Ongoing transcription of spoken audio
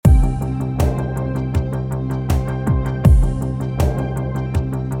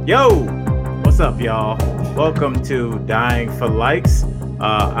Yo, what's up, y'all? Welcome to Dying for Likes.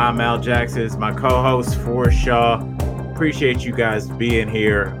 I'm Al Jackson. It's my co-host, Forrest Shaw. Appreciate you guys being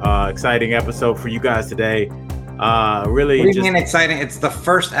here. Exciting episode for you guys today. Really, what do you mean exciting? It's the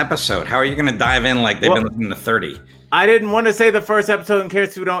first episode. How are you going to dive in like they've been listening to 30? I didn't want to say the first episode in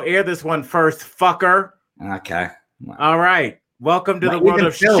case we don't air this one first, fucker. Okay. All right. Welcome to the world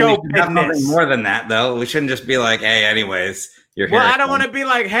of show business. More than that, though. We shouldn't just be like, hey, anyways. Well, I don't want to be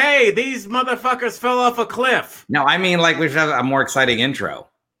like, hey, these motherfuckers fell off a cliff. No, I mean, like, we should have a more exciting intro.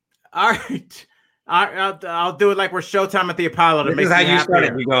 All right. I'll do it like we're Showtime at the Apollo to this make is how you happier.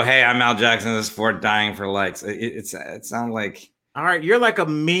 started. You go, hey, I'm Al Jackson. This is for Dying for Likes. It sounds like... All right, you're like a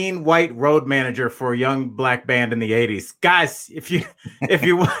mean white road manager for a young black band in the 80s. Guys, if you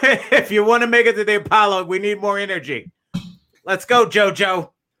want to make it to the Apollo, we need more energy. Let's go, JoJo.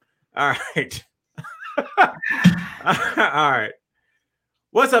 All right. All right.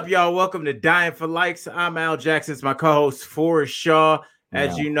 What's up, y'all? Welcome to Dying for Likes. I'm Al Jackson. It's my co-host, Forrest Shaw.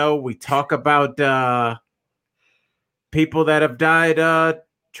 As you know, we talk about people that have died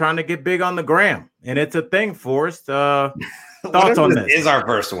trying to get big on the gram. And it's a thing, Forrest. Thoughts on this? Is our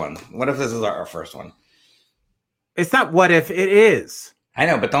first one. What if this is our first one? It's not what if, it is. I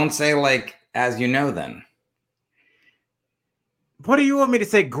know, but don't say like, as you know, then. What do you want me to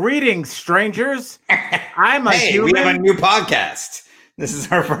say? Greetings, strangers. I'm a human. We have a new podcast. This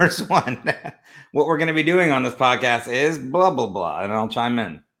is our first one. What we're going to be doing on this podcast is blah, blah, blah. And I'll chime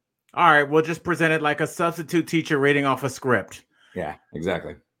in. All right. We'll just present it like a substitute teacher reading off a script. Yeah,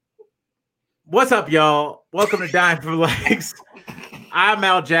 exactly. What's up, y'all? Welcome to Dying for Likes. I'm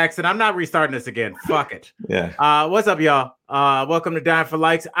Al Jackson. I'm not restarting this again. Fuck it. Yeah. What's up, y'all? Welcome to Dying for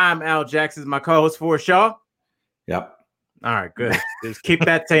Likes. I'm Al Jackson. My co-host, Forrest Shaw. Yep. All right, good. Just keep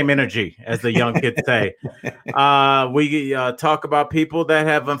that same energy, as the young kids say. We talk about people that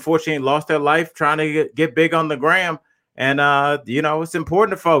have unfortunately lost their life trying to get big on the gram. And, it's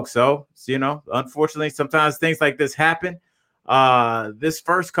important to folks. So, unfortunately, sometimes things like this happen. This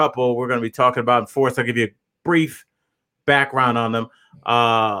first couple we're going to be talking about, and Forrest, I'll give you a brief background on them.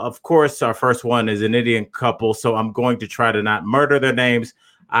 Of course, our first one is an Indian couple, so I'm going to try to not murder their names.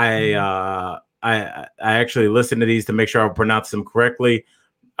 I actually listened to these to make sure I pronounce them correctly.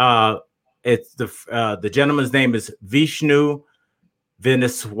 It's the gentleman's name is Vishnu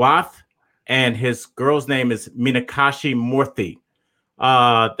Vineswath, and his girl's name is Meenakshi Murthy.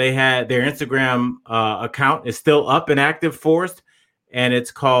 They had their Instagram account is still up and active, Forrest, and it's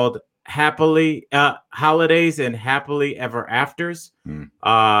called Holidays and Happily Ever Afters.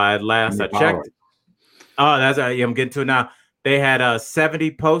 At last I checked. I'm getting to it now. They had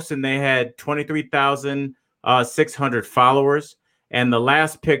 70 posts and they had 23,600 followers. And the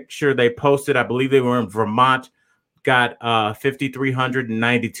last picture they posted, I believe they were in Vermont, got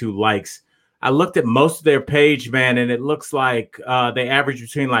 5,392 likes. I looked at most of their page, man, and it looks like they average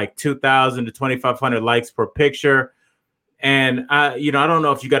between like 2,000 to 2,500 likes per picture. And I don't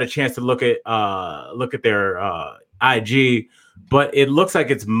know if you got a chance to look at their IG, but it looks like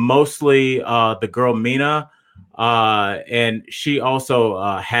it's mostly the girl Meena. And she also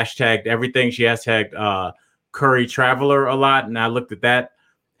hashtagged everything. She hashtagged Curry Traveler a lot. And I looked at that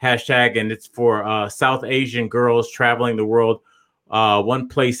hashtag, and it's for South Asian girls traveling the world one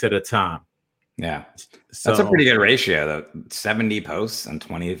place at a time. Yeah. That's a pretty good ratio, though. 70 posts and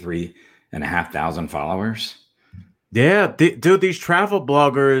 23,500 followers. Yeah, dude, these travel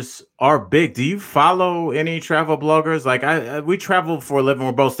bloggers are big. Do you follow any travel bloggers? Like we travel for a living.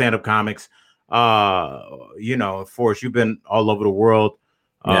 We're both stand-up comics. Forrest, you've been all over the world.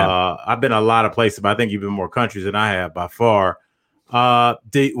 Yeah. I've been a lot of places, but I think you've been more countries than I have by far.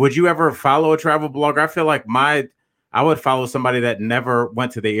 Would you ever follow a travel blogger? I feel like I would follow somebody that never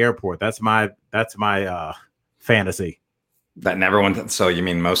went to the airport. That's my fantasy. That never went. So you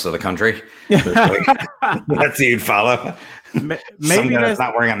mean most of the country? That's who you'd follow. Maybe some guy that's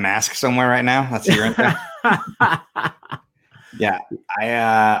not wearing a mask somewhere right now. That's who you're into. Yeah,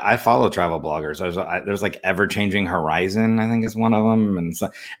 I follow travel bloggers. There's like Ever Changing Horizon, I think is one of them, and so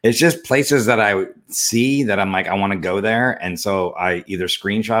it's just places that I see that I'm like I want to go there, and so I either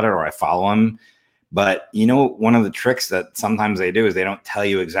screenshot it or I follow them. But one of the tricks that sometimes they do is they don't tell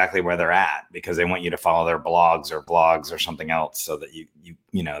you exactly where they're at because they want you to follow their blogs or something else so that you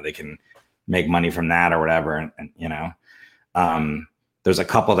they can make money from that or whatever. And there's a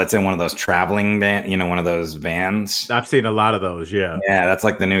couple that's in one of those traveling one of those vans. I've seen a lot of those. Yeah. Yeah. That's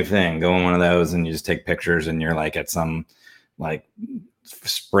like the new thing. Go in one of those and you just take pictures and you're like at some like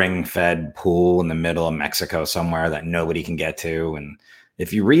spring fed pool in the middle of Mexico somewhere that nobody can get to. And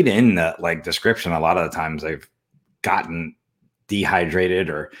if you read in the like description, a lot of the times they've gotten dehydrated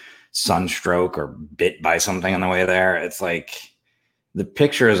or sunstroke or bit by something on the way there. It's like the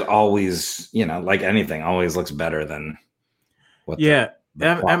picture is always, like anything, always looks better than what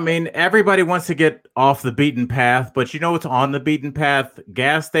I mean, everybody wants to get off the beaten path, but what's on the beaten path?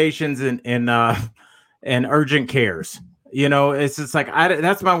 Gas stations and urgent cares. It's just like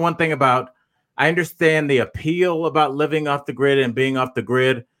that's my one thing about. I understand the appeal about living off the grid and being off the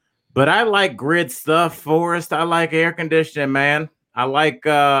grid, but I like grid stuff, Forrest. I like air conditioning, man. I like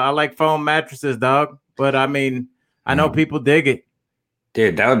foam mattresses, dog. But I mean, I know people dig it.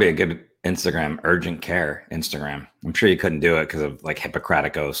 Dude, that would be a good Instagram, urgent care Instagram. I'm sure you couldn't do it because of like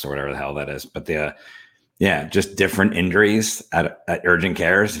Hippocratic oath or whatever the hell that is. But just different injuries at urgent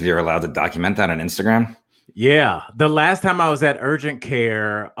cares. If you're allowed to document that on Instagram. Yeah, the last time I was at urgent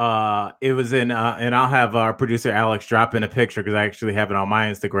care, it was in, and I'll have our producer Alex drop in a picture because I actually have it on my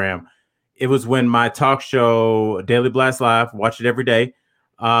Instagram. It was when my talk show, Daily Blast Live, watch it every day.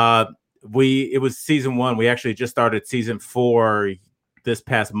 It was season 1. We actually just started season 4 this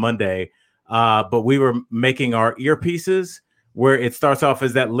past Monday, but we were making our earpieces where it starts off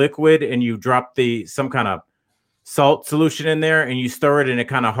as that liquid and you drop some kind of salt solution in there and you stir it and it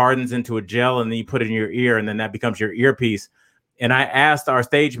kind of hardens into a gel and then you put it in your ear and then that becomes your earpiece. And I asked our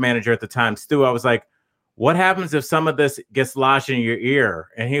stage manager at the time, Stu, I was like, what happens if some of this gets lodged in your ear?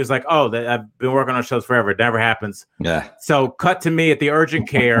 And he was like, oh, I've been working on shows forever. It never happens. Yeah. So cut to me at the urgent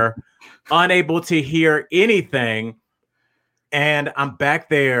care, unable to hear anything. And I'm back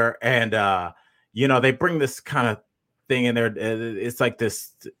there and, they bring this kind of thing in there. It's like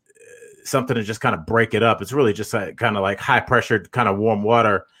this something to just kind of break it up. It's really just kind of like high pressure, kind of warm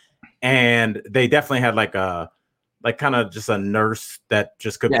water. And they definitely had like kind of just a nurse that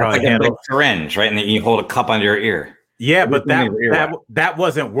just could probably like handle a syringe, right? And then you hold a cup under your ear. Yeah, but that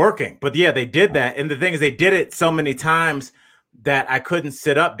wasn't working. But yeah, they did that. And the thing is, they did it so many times that I couldn't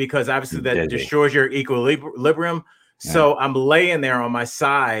sit up because obviously that destroys your equilibrium. Yeah. So I'm laying there on my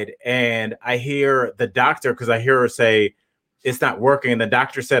side and I hear the doctor, because I hear her say, it's not working. And the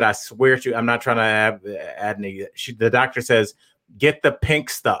doctor said, I swear to you, I'm not trying to add any. The doctor says, get the pink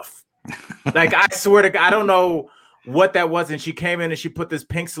stuff. Like, I swear to God, I don't know what that was. And she came in and she put this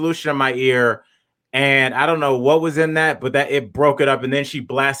pink solution in my ear. And I don't know what was in that, but that it broke it up. And then she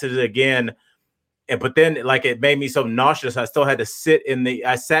blasted it again. But then like it made me so nauseous. I still had to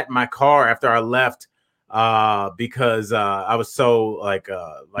I sat in my car after I left because I was so like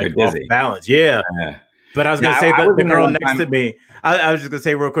off balance. Yeah. But I was going to say the girl next to me, I was just going to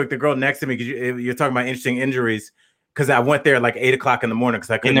say real quick, the girl next to me, because you're talking about interesting injuries, because I went there like 8:00 in the morning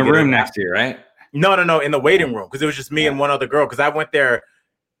because I couldn't in the room next to you, right? No, in the waiting room, because it was just me and one other girl, because I went there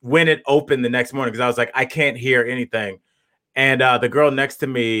when it opened the next morning because I was like, I can't hear anything. And the girl next to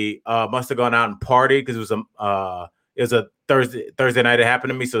me must have gone out and partied because it was a Thursday night it happened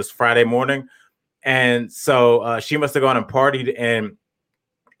to me. So it's Friday morning. And so she must have gone and partied, and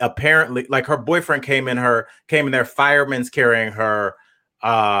apparently like her boyfriend came in there, firemen's carrying her,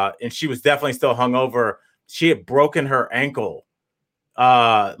 and she was definitely still hungover. She had broken her ankle,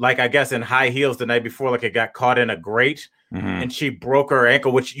 like I guess in high heels the night before, like it got caught in a grate, and she broke her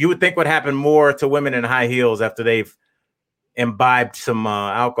ankle, which you would think would happen more to women in high heels after they've imbibed some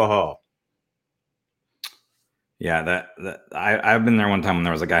alcohol. Yeah, I've been there one time when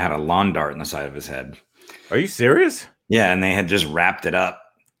there was a guy had a lawn dart in the side of his head. Are you serious? Yeah, and they had just wrapped it up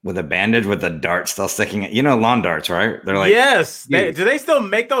with a bandage with a dart still sticking. Lawn darts, right? They're like, yes. Do they still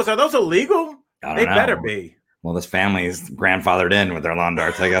make those? Are those illegal? They better be. Well, this family's grandfathered in with their lawn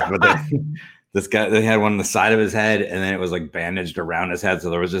darts, I guess. But this guy, they had one on the side of his head, and then it was like bandaged around his head, so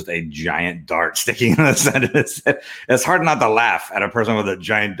there was just a giant dart sticking on the side of his head. It's hard not to laugh at a person with a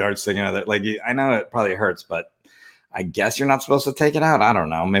giant dart sticking out of it. Like, I know it probably hurts, but I guess you're not supposed to take it out. I don't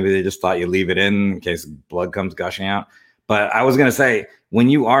know. Maybe they just thought you leave it in case blood comes gushing out. But I was going to say, when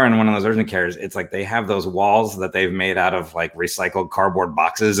you are in one of those urgent cares, it's like they have those walls that they've made out of like recycled cardboard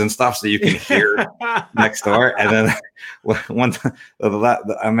boxes and stuff so you can hear next door. And then one time,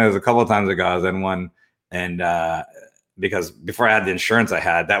 there's a couple of times ago I was in one, and because before I had the insurance I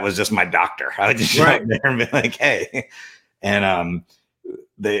had, that was just my doctor. I would just show up there and be like, hey. And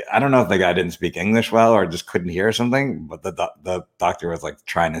I don't know if the guy didn't speak English well or just couldn't hear something, but the doctor was like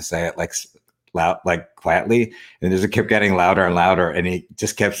trying to say it like loud, like quietly, and it kept getting louder and louder, and he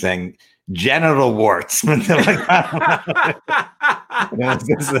just kept saying genital warts. And it was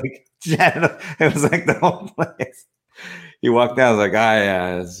just like it was like the whole place. He walked out,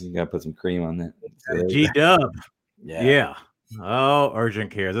 I was like, you gotta put some cream on that. G-dub. Yeah. Oh, urgent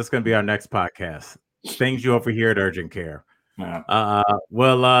care. That's gonna be our next podcast. Things you overhear at urgent care.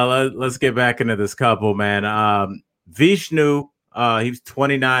 Well, let's get back into this couple, man. Vishnu, He was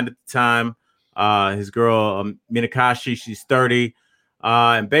 29 at the time. His girl Minakashi, she's 30.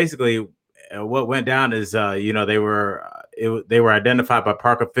 And basically, what went down is, they were identified by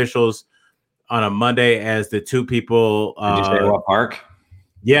park officials on a Monday as the two people. Did you say what park?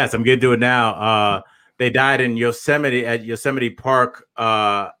 Yes, I'm gonna do it now. They died in Yosemite Park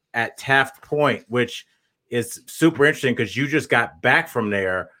at Taft Point, which is super interesting because you just got back from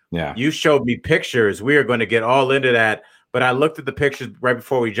there. Yeah. You showed me pictures. We are going to get all into that. But I looked at the pictures right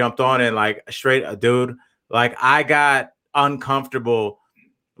before we jumped on and dude, like I got uncomfortable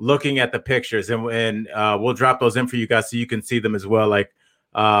looking at the pictures and we'll drop those in for you guys so you can see them as well. Like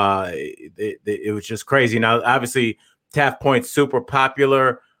it was just crazy. Now, obviously Taft Point's super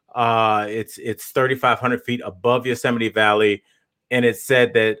popular. It's 3,500 feet above Yosemite Valley. And it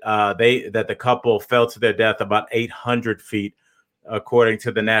said that that the couple fell to their death about 800 feet, according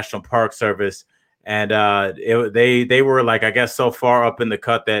to the National Park Service. And they were like, I guess, so far up in the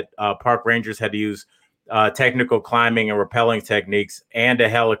cut that park rangers had to use technical climbing and rappelling techniques and a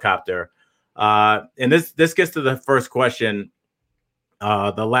helicopter. And this gets to the first question.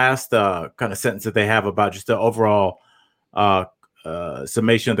 The last kind of sentence that they have about just the overall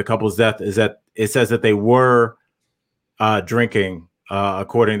summation of the couple's death is that it says that they were drinking,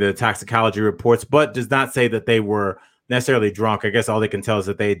 according to the toxicology reports, but does not say that they were necessarily drunk. I guess all they can tell is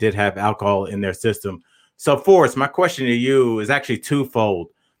that they did have alcohol in their system. So, Forrest, my question to you is actually twofold.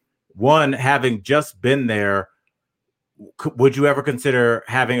 One, having just been there, would you ever consider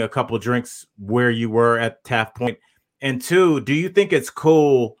having a couple drinks where you were at Taft Point? And two, do you think it's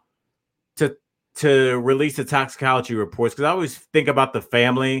cool to release the toxicology reports? Because I always think about the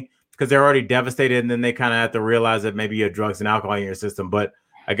family, because they're already devastated, and then they kind of have to realize that maybe you have drugs and alcohol in your system. But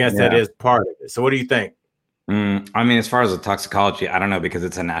I guess that is part of it. So what do you think? I mean, as far as the toxicology, I don't know, because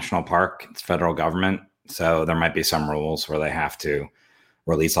it's a national park, it's federal government. So there might be some rules where they have to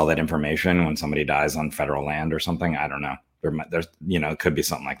release all that information when somebody dies on federal land or something. I don't know. There's, it could be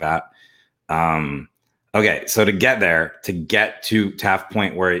something like that. Okay. So to get to Taft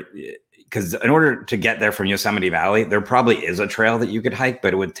Point, because in order to get there from Yosemite Valley, there probably is a trail that you could hike,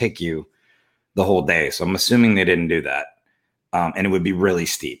 but it would take you the whole day. So I'm assuming they didn't do that. And it would be really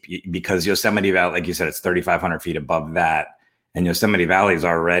steep because Yosemite Valley, like you said, it's 3,500 feet above that. And Yosemite Valley is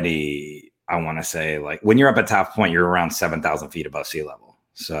already, I want to say, like when you're up at Taft Point, you're around 7,000 feet above sea level.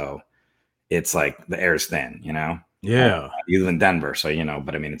 So it's like the air is thin, Yeah. You live in Denver. So,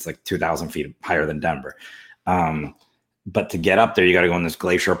 but I mean, it's like 2,000 feet higher than Denver. But to get up there, you got to go on this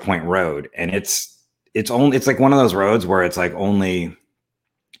Glacier Point Road. And it's like one of those roads where it's like only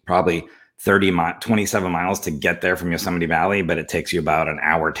probably 27 miles to get there from Yosemite Valley, but it takes you about an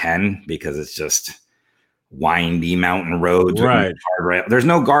hour 10 because it's just windy mountain roads. Right. There's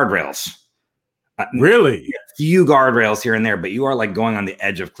no guardrails. Really? A few guardrails here and there, but you are like going on the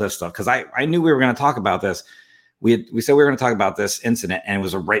edge of cliff stuff. Because I knew we were going to talk about this. We said we were going to talk about this incident, and it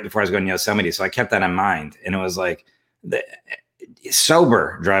was right before I was going to Yosemite. So I kept that in mind. And it was like,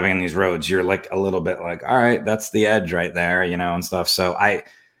 sober driving on these roads, you're like a little bit like, all right, that's the edge right there, and stuff. So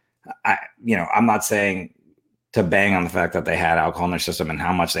I'm not saying to bang on the fact that they had alcohol in their system and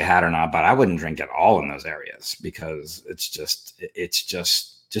how much they had or not, but I wouldn't drink at all in those areas because it's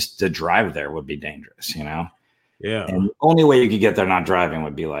just to drive there would be dangerous, Yeah. And the only way you could get there not driving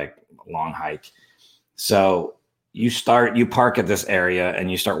would be like a long hike. So you park at this area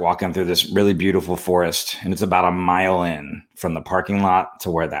and you start walking through this really beautiful forest, and it's about a mile in from the parking lot to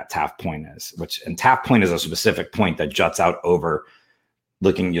where that Taft Point is, and Taft Point is a specific point that juts out over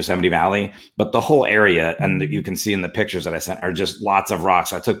looking at Yosemite Valley, but the whole area, and you can see in the pictures that I sent, are just lots of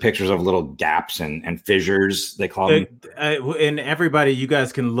rocks. I took pictures of little gaps and fissures, they call them. And everybody, you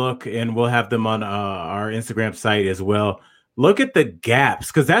guys can look, and we'll have them on our Instagram site as well. Look at the gaps,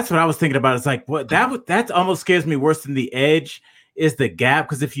 because that's what I was thinking about. It's like, what that almost scares me worse than the edge is the gap,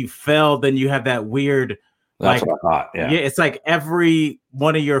 because if you fell, then you have that weird. That's what I thought. Yeah, it's like every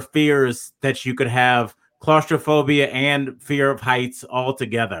one of your fears that you could have. Claustrophobia and fear of heights all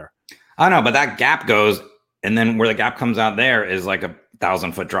together. I know, but that gap goes, and then where the gap comes out there is like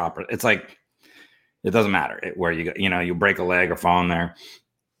 1,000-foot drop. It's like, it doesn't matter where you go, you break a leg or fall in there.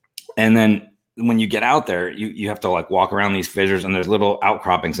 And then when you get out there, you have to like walk around these fissures, and there's little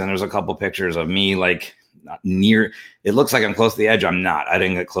outcroppings, and there's a couple pictures of me like near, it looks like I'm close to the edge. I'm not. I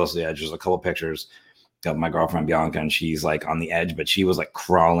didn't get close to the edge. There's a couple pictures of my girlfriend Bianca, and she's like on the edge, but she was like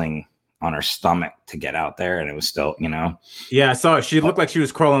crawling on her stomach to get out there, and it was still, Yeah, I saw it. She looked like she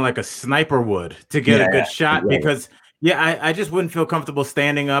was crawling like a sniper would to get a good shot, because I just wouldn't feel comfortable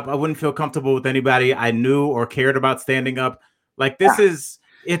standing up. I wouldn't feel comfortable with anybody I knew or cared about standing up. Like this is,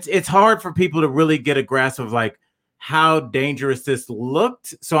 it's hard for people to really get a grasp of like how dangerous this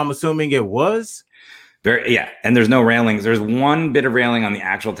looked. So I'm assuming it was. Yeah, and there's no railings. There's one bit of railing on the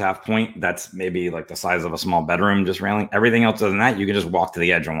actual Taft Point that's maybe like the size of a small bedroom, just railing. Everything else other than that, you can just walk to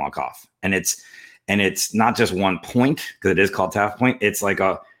the edge and walk off. And it's not just one point, because it is called Taft Point. It's like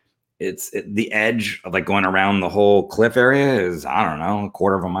the edge of like going around the whole cliff area is, I don't know, a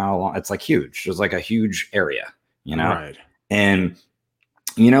quarter of a mile long. It's like huge. There's like a huge area, Right. And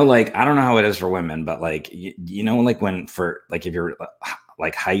like, I don't know how it is for women, but like, like when for like, if you're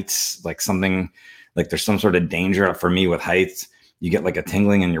like heights, like something, like there's some sort of danger for me with heights, you get like a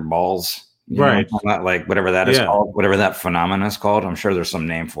tingling in your balls, right? Like whatever that is called, whatever that phenomenon is called. I'm sure there's some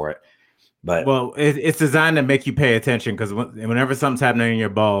name for it, but well, it's designed to make you pay attention, because whenever something's happening in your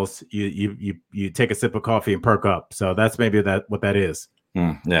balls, you take a sip of coffee and perk up. So that's maybe what that is.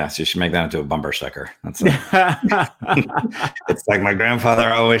 Yeah, so you should make that into a bumper sticker. That's it. It's like my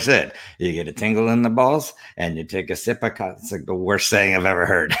grandfather always said: you get a tingle in the balls and you take a sip of coffee. It's like the worst saying I've ever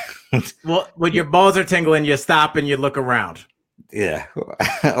heard. Well, when your balls are tingling, you stop and you look around. Yeah,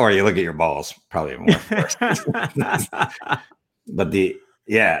 or you look at your balls. Probably more. But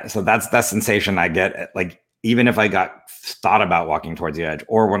so that's that sensation I get. Like, even if I thought about walking towards the edge,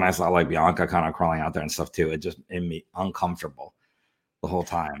 or when I saw like Bianca kind of crawling out there and stuff too, it just made me uncomfortable the whole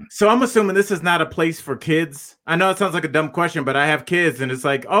time. So I'm assuming this is not a place for kids. I know it sounds like a dumb question, but I have kids, and it's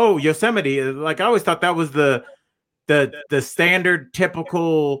like, oh, Yosemite. Like, I always thought that was the standard,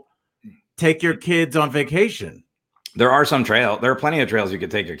 typical take your kids on vacation. There are plenty of trails you could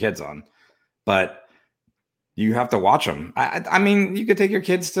take your kids on, but you have to watch them. I mean, you could take your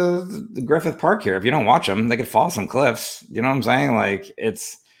kids to the Griffith Park here. If you don't watch them, they could fall some cliffs. You know what I'm saying? Like,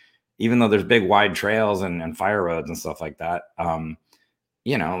 even though there's big wide trails and fire roads and stuff like that,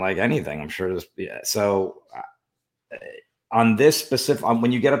 like anything, I'm sure so on this specific,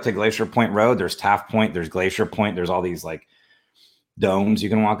 when you get up to Glacier Point Road, there's Taft Point, there's Glacier Point, there's all these like domes you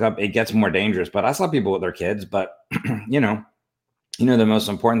can walk up. It gets more dangerous, but I saw people with their kids. But the most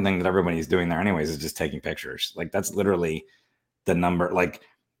important thing that everybody's doing there anyways is just taking pictures. Like, that's literally the number. Like,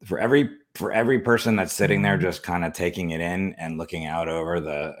 for every person that's sitting there just kind of taking it in and looking out over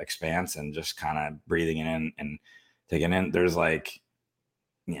the expanse and just kind of breathing it in and taking it in, there's like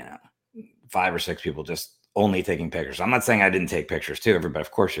 5 or 6 people just only taking pictures. I'm not saying I didn't take pictures too. Everybody,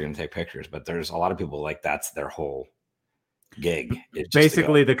 of course, you're going to take pictures, but there's a lot of people like that's their whole gig.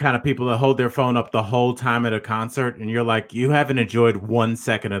 Basically, the kind of people that hold their phone up the whole time at a concert, and you're like, you haven't enjoyed 1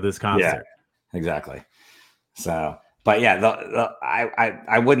 second of this concert. Yeah, exactly. So, but yeah,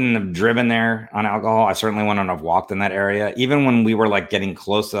 I wouldn't have driven there on alcohol. I certainly wouldn't have walked in that area. Even when we were like getting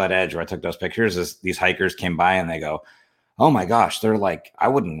close to that edge where I took those pictures, these hikers came by and they go, "Oh my gosh," they're like, "I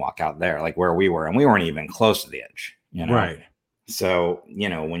wouldn't walk out there," like where we were, and we weren't even close to the edge, Right. So,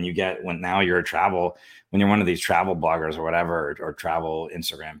 when now you're when you're one of these travel bloggers or whatever, or travel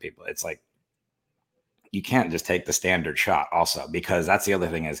Instagram people, it's like, you can't just take the standard shot also, because that's the other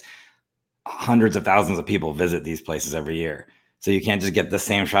thing is hundreds of thousands of people visit these places every year. So you can't just get the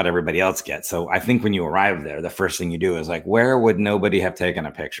same shot everybody else gets. So I think when you arrive there, the first thing you do is like, where would nobody have taken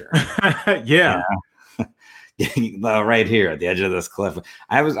a picture? Yeah. Right here at the edge of this cliff.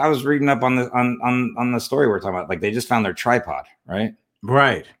 I was reading up on the story we're talking about. Like, they just found their tripod, right?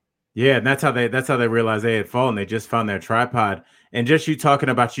 Right. Yeah, and that's how they realized they had fallen. They just found their tripod. And just you talking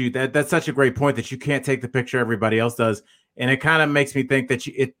about that's such a great point, that you can't take the picture everybody else does. And it kind of makes me think that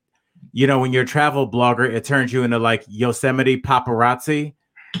when you're a travel blogger, it turns you into like Yosemite paparazzi.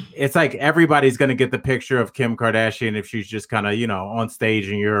 It's like everybody's going to get the picture of Kim Kardashian if she's just kind of, on stage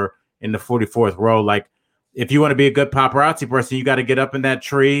and you're in the 44th row. Like, if you want to be a good paparazzi person, you got to get up in that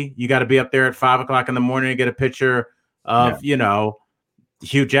tree. You got to be up there at 5 o'clock in the morning and get a picture of,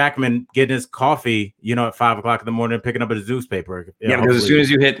 Hugh Jackman getting his coffee, at 5 o'clock in the morning, picking up a newspaper. Yeah, because as soon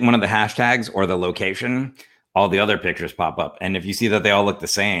as you hit one of the hashtags or the location, all the other pictures pop up. And if you see that they all look the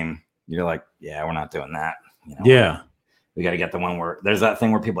same, you're like, yeah, we're not doing that. Yeah. We got to get the one where there's that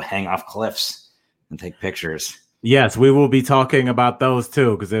thing where people hang off cliffs and take pictures. Yes, we will be talking about those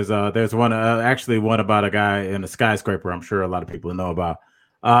too, because there's one about a guy in a skyscraper. I'm sure a lot of people know about.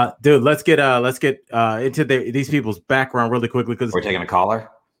 Dude, let's get into these people's background really quickly, because we're taking a caller.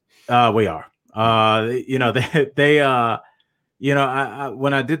 We are. When I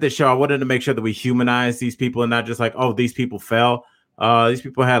did the show, I wanted to make sure that we humanize these people and not just like, oh, these people fell. These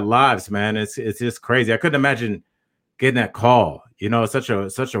people had lives, man. It's just crazy. I couldn't imagine getting that call.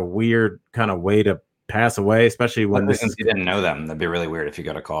 It's such a weird kind of way to pass away, especially when since you didn't know them. That'd be really weird if you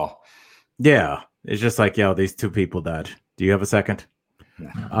got a call. Yeah, it's just like, these 2 people died. Do you have a second?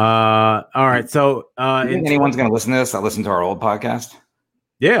 All right. So, you think anyone's going to listen to this that listen to our old podcast?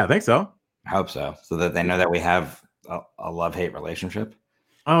 Yeah, I think so. I hope so that they know that we have a love-hate relationship.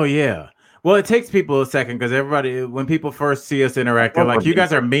 Oh yeah. Well, it takes people a second because everybody, when people first see us interact, they're like, "You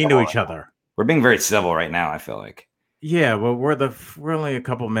guys are mean to each other." We're being very civil right now, I feel like. Yeah, well, we're only a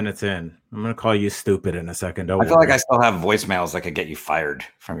couple minutes in. I'm gonna call you stupid in a second. Don't I feel worry. like I still have voicemails that could get you fired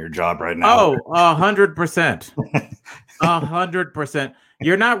from your job right now. Oh, 100%. 100%.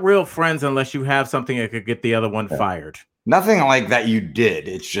 You're not real friends unless you have something that could get the other one fired. Nothing like that you did.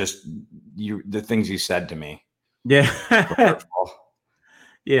 It's just the things you said to me. Yeah.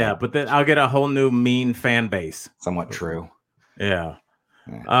 Yeah, but then I'll get a whole new mean fan base. Somewhat true. Yeah.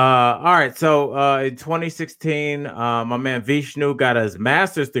 All right. So in 2016, my man Vishnu got his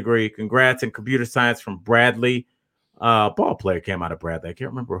master's degree. Congrats in computer science from Bradley. Ball player came out of Bradley. I can't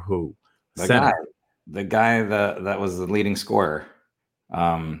remember who. The guy that was the leading scorer,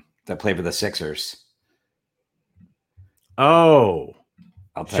 that played for the Sixers. Oh,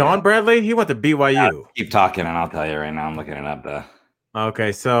 Sean Bradley. He went to BYU. Yeah, keep talking, and I'll tell you right now. I'm looking it up.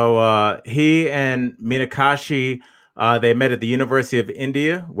 Okay, so he and Minakashi, they met at the University of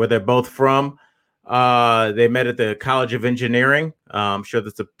India, where they're both from. They met at the College of Engineering. I'm sure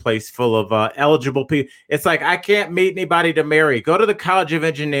that's a place full of eligible people. It's like, I can't meet anybody to marry. Go to the College of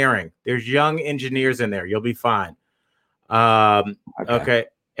Engineering. There's young engineers in there. You'll be fine. Okay.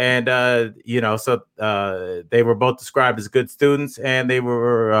 And, so they were both described as good students, and they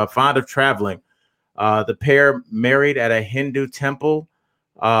were fond of traveling. The pair married at a Hindu temple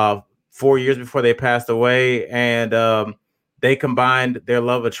 4 years before they passed away, and they combined their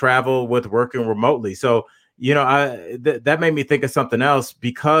love of travel with working remotely. So, that made me think of something else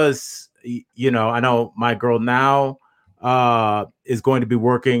because, I know my girl now is going to be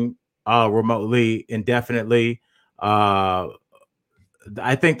working remotely indefinitely. I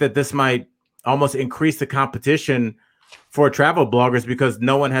think that this might almost increase the competition for travel bloggers because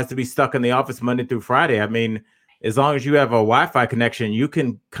no one has to be stuck in the office Monday through Friday. I mean, as long as you have a Wi-Fi connection, you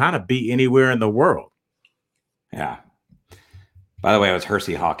can kind of be anywhere in the world. Yeah. By the way, it was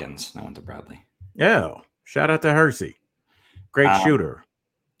Hersey Hawkins. I went to Bradley. Yeah. Shout out to Hersey. Great shooter.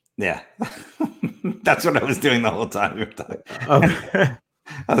 Yeah. That's what I was doing the whole time. Okay.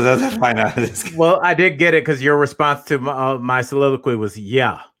 I was to find out this. Well, I did get it because your response to my soliloquy was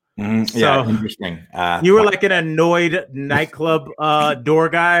yeah. Mm-hmm. Yeah, interesting. You were like an annoyed nightclub door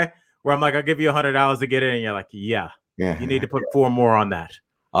guy where I'm like, I'll give you $100 to get in, and you're like, yeah. You need to put 4 more on that.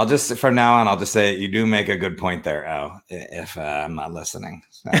 I'll just, from now on, I'll just say you do make a good point there, Al, if I'm not listening.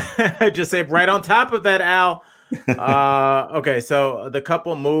 So. Just say right on top of that, Al. Okay, so the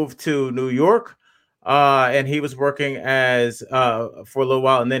couple moved to New York, and he was working as for a little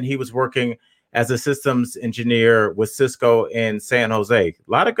while, and then he was working as a systems engineer with Cisco in San Jose.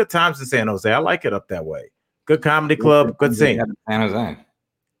 A lot of good times in San Jose. I like it up that way. Good comedy club, good scene. San Jose.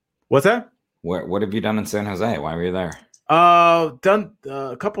 What's that? What have you done in San Jose? Why were you there? Done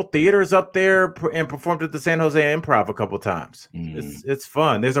a couple theaters up there and performed at the San Jose Improv a couple times. It's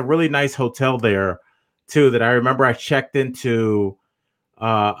fun. There's a really nice hotel there too that I remember I checked into.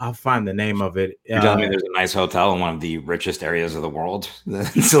 I'll find the name of it. You're telling me there's a nice hotel in one of the richest areas of the world?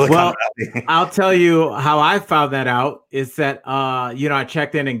 Well, I'll tell you how I found that out is that, I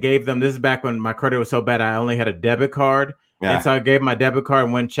checked in and gave them, this is back when my credit was so bad, I only had a debit card. Yeah. And so I gave my debit card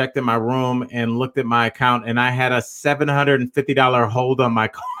and went and checked in my room and looked at my account, and I had a $750 hold on my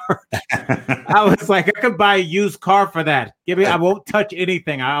card. I was like, I could buy a used car for that. I won't touch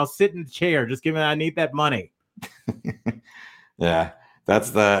anything. I'll sit in the chair. Just give me, I need that money. Yeah.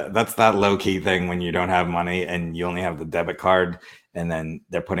 That's that low key thing when you don't have money and you only have the debit card, and then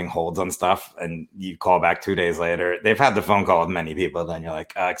they're putting holds on stuff, and you call back 2 days later. They've had the phone call with many people. Then you're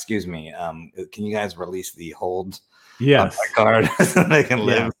like, excuse me, can you guys release the hold? Yes, on my card so they can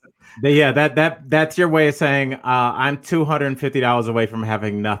live. Yeah, that's your way of saying I'm $250 away from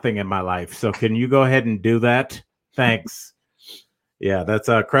having nothing in my life. So can you go ahead and do that? Thanks. Yeah, that's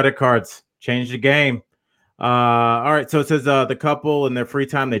credit cards change the game. All right, so it says the couple in their free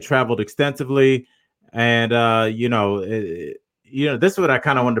time they traveled extensively, and this is what I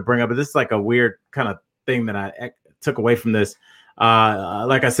kind of wanted to bring up, but this is like a weird kind of thing that I took away from this.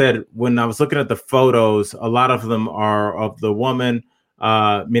 Like I said, when I was looking at the photos, a lot of them are of the woman,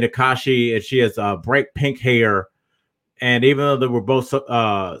 Minakashi, and she has bright pink hair, and even though they were both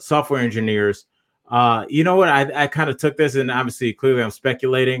software engineers, you know what? I kind of took this, and obviously, clearly, I'm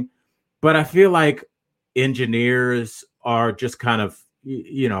speculating, but I feel like engineers are just kind of,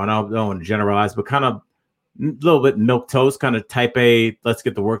 and I don't want to generalize, but kind of a little bit milquetoast, kind of type A, let's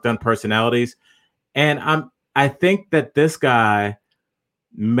get the work done personalities. And I think that this guy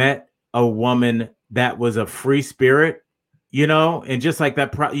met a woman that was a free spirit, and just like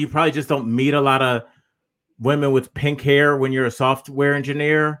that, you probably just don't meet a lot of women with pink hair when you're a software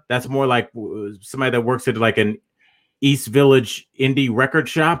engineer. That's more like somebody that works at like an East Village indie record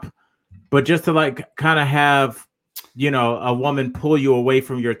shop. But just to like kind of have, a woman pull you away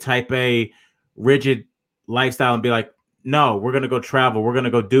from your type A rigid lifestyle and be like, no, we're going to go travel. We're going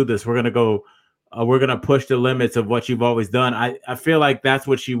to go do this. We're going to push the limits of what you've always done. I feel like that's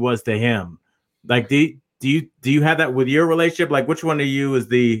what she was to him. Like, do you have that with your relationship? Like, which one of you is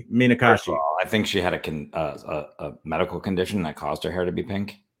the Minakashi? I think she had a medical condition that caused her hair to be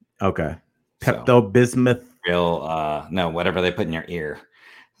pink. Okay. Pepto-Bismuth. No, whatever they put in your ear.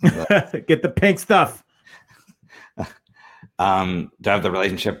 Get the pink stuff. Do I have the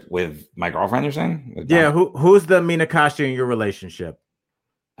relationship with my girlfriend, you're saying? Yeah, who's the Minakashi in your relationship?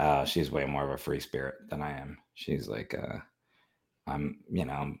 She's way more of a free spirit than I am. She's like, I'm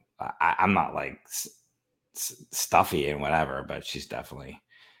not like stuffy and whatever, but she's definitely,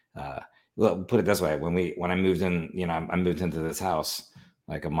 well, put it this way. When I moved in, I moved into this house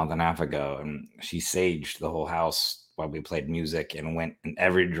like a month and a half ago, and she saged the whole house while we played music and went in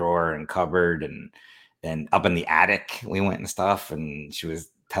every drawer and cupboard and up in the attic we went and stuff. And she was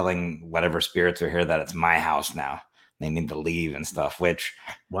telling whatever spirits are here that it's my house now. They need to leave and stuff, which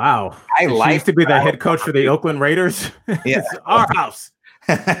wow. She used to be the head coach for the Oakland Raiders. Yeah. It's our house.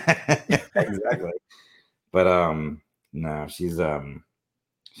 Exactly. But no, she's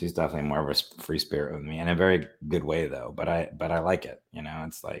definitely more of a free spirit with me in a very good way though. But I like it,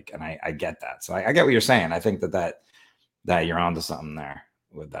 it's like, and I get that. So I get what you're saying. I think that you're onto something there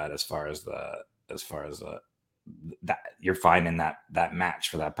with that as far as that you're finding that match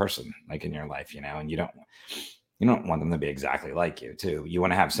for that person like in your life, and you don't want them to be exactly like you too. You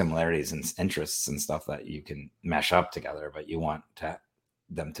want to have similarities and interests and stuff that you can mesh up together, but you want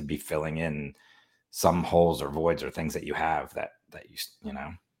them to be filling in some holes or voids or things that you have that you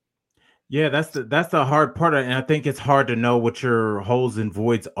know. Yeah, that's the hard part. And I think it's hard to know what your holes and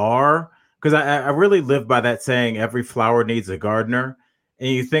voids are. Because I really live by that saying, every flower needs a gardener. And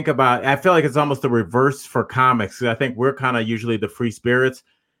you think about, I feel like it's almost the reverse for comics. I think we're kind of usually the free spirits.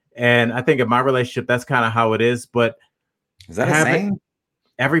 And I think in my relationship, that's kind of how it is. But is that a saying?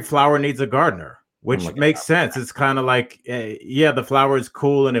 Every flower needs a gardener, which makes sense. It's kind of like, the flower is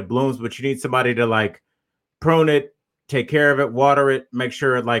cool and it blooms, but you need somebody to like prune it, take care of it, water it, make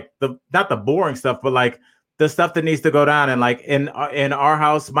sure like not the boring stuff, but like the stuff that needs to go down. And like in our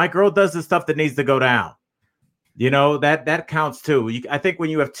house, my girl does the stuff that needs to go down. That counts too. I think when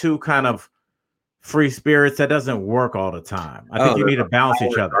you have two kind of free spirits, that doesn't work all the time. I think you need to balance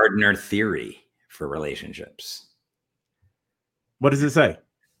each other. Gardner theory for relationships. What does it say?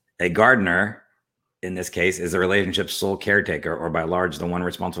 A gardener, in this case, is a relationship's sole caretaker, or by large, the one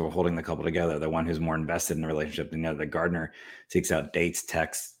responsible for holding the couple together, the one who's more invested in the relationship than the other. The gardener seeks out dates,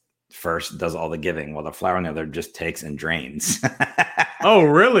 texts first, does all the giving, while the flower on the other just takes and drains. Oh,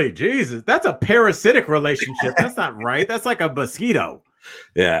 really? Jesus. That's a parasitic relationship. That's not right. That's like a mosquito.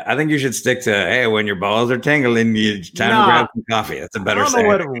 Yeah, I think you should stick to, hey, when your balls are tingling, it's time to grab some coffee. That's a better saying.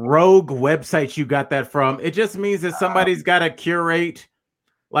 I don't know what rogue website you got that from. It just means that somebody's got to curate.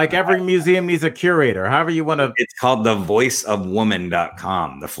 Like every museum needs a curator. However you want to. It's called the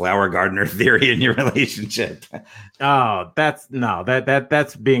voiceofwoman.com, the flower gardener theory in your relationship. Oh,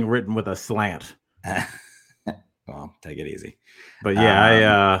 that's being written with a slant. Well, take it easy. But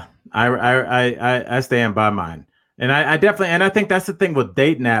yeah, I stand by mine. And I definitely, and I think that's the thing with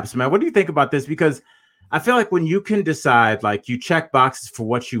dating apps, man. What do you think about this? Because I feel like when you can decide, like you check boxes for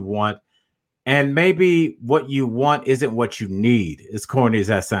what you want, and maybe what you want isn't what you need, as corny as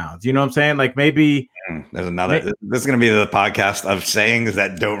that sounds. You know what I'm saying? Like maybe there's another. This is going to be the podcast of sayings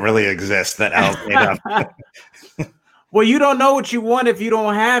that don't really exist that Al made up. Well, you don't know what you want if you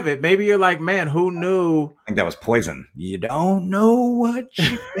don't have it. Maybe you're like, man, who knew? I think that was Poison. You don't know what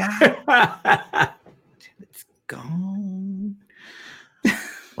you got. It's gone.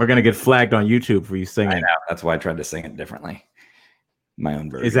 We're gonna get flagged on YouTube for you singing. I know. That's why I tried to sing it differently. My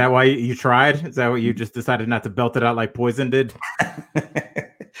own version. Is that why you tried? Is that what you just decided not to belt it out like Poison did? I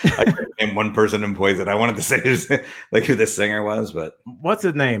couldn't name one person in Poison. I wanted to say like who the singer was, but what's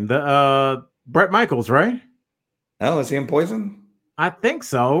his name? The Bret Michaels, right? Oh, is he in Poison? I think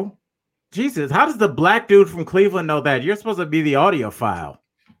so. Jesus, how does the black dude from Cleveland know that? You're supposed to be the audiophile.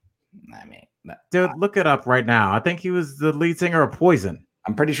 I mean, dude, look it up right now. I think he was the lead singer of Poison.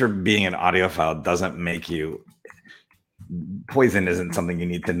 I'm pretty sure being an audiophile doesn't make you. Poison isn't something you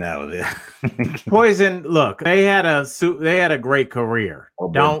need to know. Poison, look, they had a great career.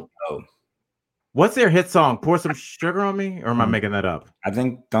 What's their hit song? Pour Some Sugar on Me? Or am I making that up? I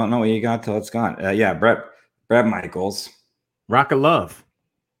think Don't Know What You Got Till It's Gone. Yeah, Bret Michaels. Rock of Love.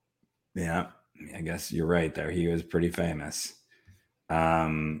 Yeah. I guess you're right there. He was pretty famous.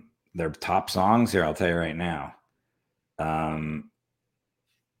 Their top songs here, I'll tell you right now.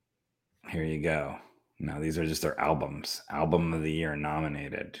 Here you go. No, these are just their albums. Album of the year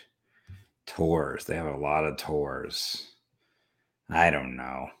nominated. Tours. They have a lot of tours. I don't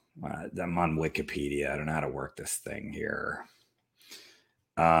know. I'm on Wikipedia. I don't know how to work this thing here.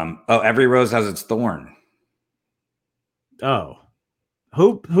 Every Rose Has Its Thorn. Oh,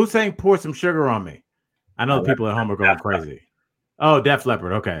 who sang "Pour Some Sugar on Me"? I know people at home are going crazy. Oh, Def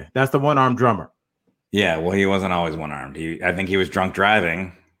Leppard. Okay, that's the one-armed drummer. Yeah, well, he wasn't always one-armed. I think he was drunk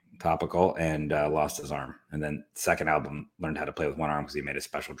driving, topical, and lost his arm. And then second album learned how to play with one arm because he made a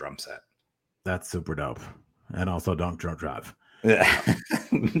special drum set. That's super dope. And also don't drunk drive. Yeah,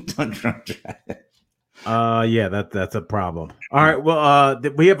 don't drunk drive. Yeah, that's a problem. All right, well,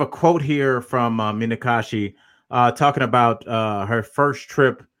 we have a quote here from Minakashi talking about her first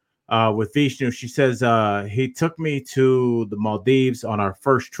trip with Vishnu. She says, he took me to the Maldives on our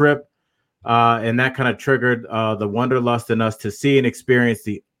first trip, and that kind of triggered the wanderlust in us to see and experience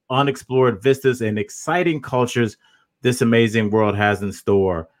the unexplored vistas and exciting cultures this amazing world has in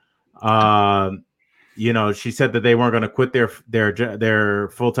store. She said that they weren't going to quit their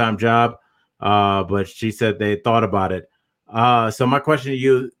full-time job, but she said they thought about it. So my question to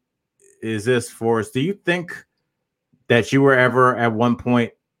you is this, Forrest: do you think that you were ever at one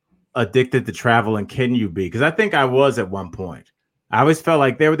point addicted to travel, and can you be? Because I think I was at one point. I always felt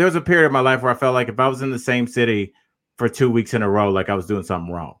like there was a period of my life where I felt like if I was in the same city for 2 weeks in a row, like I was doing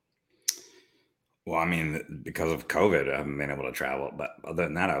something wrong. Well, I mean, because of COVID, I haven't been able to travel. But other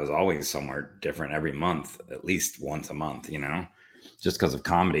than that, I was always somewhere different every month, at least once a month, just because of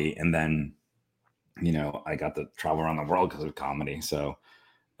comedy. And then, I got to travel around the world because of comedy. So,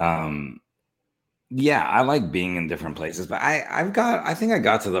 yeah, I like being in different places. But I think I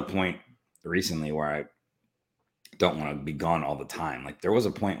got to the point recently where I don't want to be gone all the time. Like there was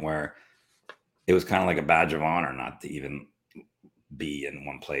a point where it was kind of like a badge of honor not to even be in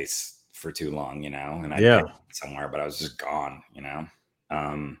one place for too long, and I'd somewhere, but I was just gone,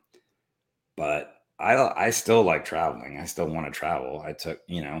 but I still like traveling. I still want to travel. I took,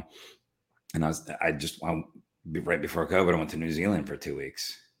 and right before COVID, I went to New Zealand for 2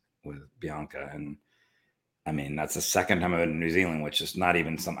 weeks with Bianca. And I mean, that's the second time I've been to New Zealand, which is not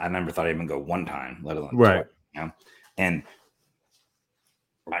even I never thought I'd even go one time, let alone right. Twice, And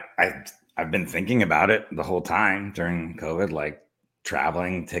I've been thinking about it the whole time during COVID, like,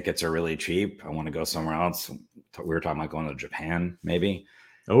 traveling tickets are really cheap. I want to go somewhere else. We were talking about going to Japan, maybe.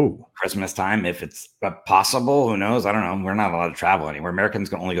 Oh, Christmas time, if it's possible. Who knows? I don't know. We're not allowed to travel anywhere. Americans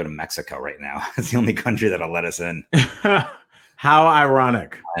can only go to Mexico right now. It's the only country that'll let us in. How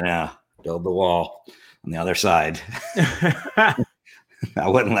ironic. I know. Build the wall on the other side. I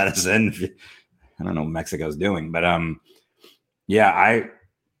wouldn't let us in. I don't know what Mexico's doing, but yeah,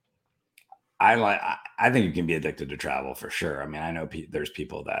 I think you can be addicted to travel for sure. I mean, I know there's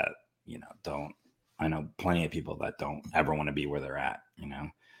people that, don't. I know plenty of people that don't ever want to be where they're at, and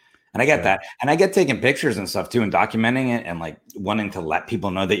I get that. And I get taking pictures and stuff too and documenting it and like wanting to let people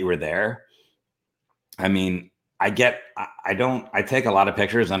know that you were there. I mean, I take a lot of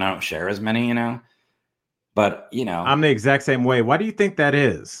pictures and I don't share as many, but I'm the exact same way. Why do you think that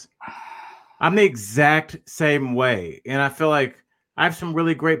is? I'm the exact same way. And I feel like I have some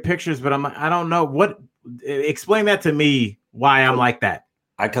really great pictures, but I don't know explain that to me, why I'm like that.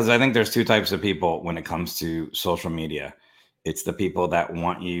 Because I think there's two types of people when it comes to social media. It's the people that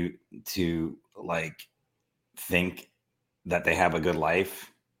want you to like think that they have a good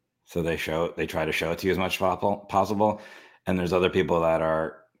life. So they try to show it to you as much possible. And there's other people that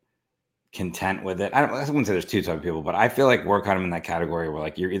are content with it. I wouldn't say there's two types of people, but I feel like we're kind of in that category where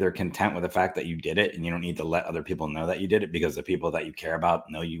like you're either content with the fact that you did it and you don't need to let other people know that you did it because the people that you care about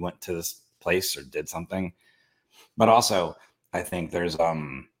know you went to this place or did something. But also I think there's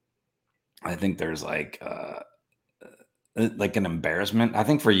like an embarrassment. I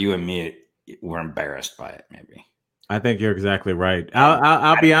think for you and me, we're embarrassed by it. Maybe. I think you're exactly right.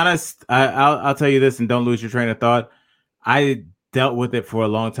 I'll be honest. I'll tell you this, and don't lose your train of thought. I dealt with it for a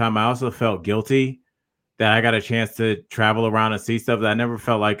long time. I also felt guilty that I got a chance to travel around and see stuff that I never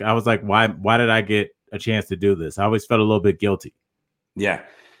felt like. I was like, why did I get a chance to do this? I always felt a little bit guilty. Yeah,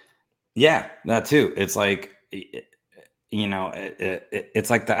 that too. It's like, it's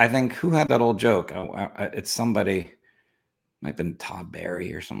like I think who had that old joke? It's somebody. Might have been Todd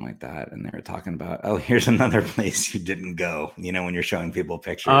Barry or something like that. And they were talking about, here's another place you didn't go, when you're showing people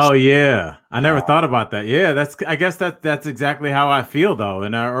pictures. Oh, yeah. I never thought about that. Yeah, I guess that's exactly how I feel, though.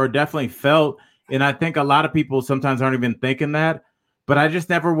 And or definitely felt. And I think a lot of people sometimes aren't even thinking that. but I just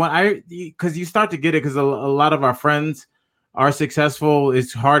never want because you start to get it because a lot of our friends are successful.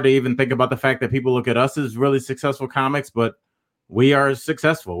 It's hard to even think about the fact that people look at us as really successful comics, but we are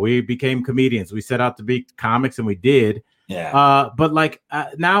successful. We became comedians. We set out to be comics, and we did. Yeah. But like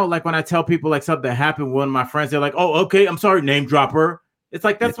now, like when I tell people like something that happened, one of my friends, they're like, "Oh, okay, I'm sorry, name dropper." It's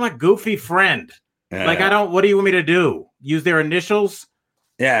like that's my goofy friend. Like I don't. What do you want me to do? Use their initials?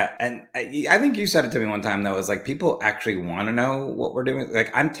 Yeah, and I think you said it to me one time though. Is like people actually want to know what we're doing. Like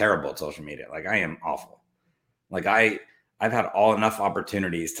I'm terrible at social media. Like I am awful. Like I've had enough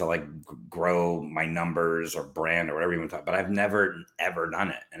opportunities to like grow my numbers or brand or whatever you want to talk, but I've never ever done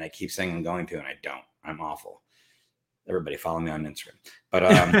it. And I keep saying I'm going to, and I don't. I'm awful. Everybody follow me on Instagram. But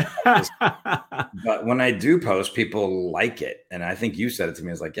but when I do post, people like it, and I think you said it to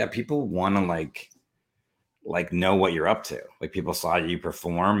me. It's like, yeah, people want to like know what you're up to. Like people saw you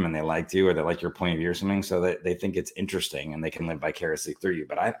perform and they liked you, or they like your point of view or something, so that they think it's interesting and they can live vicariously through you.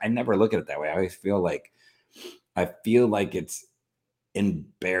 But I never look at it that way. I always feel like it's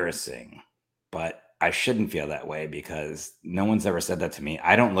embarrassing, but I shouldn't feel that way because no one's ever said that to me.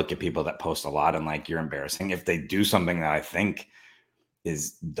 I don't look at people that post a lot and like, you're embarrassing. If they do something that I think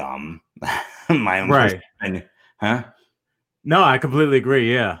is dumb, my own right. opinion, huh? No, I completely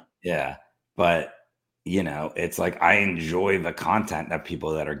agree. Yeah. Yeah. But it's like I enjoy the content that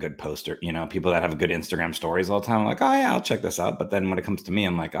people that are good poster, people that have good Instagram stories all the time. I'm like, oh yeah, I'll check this out. But then when it comes to me,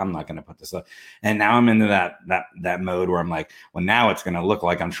 I'm like, I'm not going to put this up. And now I'm into that mode where I'm like, well, now it's going to look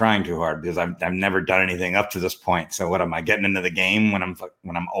like I'm trying too hard because I've never done anything up to this point. So what am I getting into the game when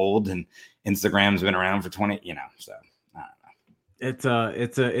I'm old and Instagram's been around for 20, so. It's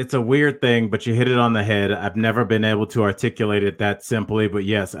a weird thing, but you hit it on the head. I've never been able to articulate it that simply, but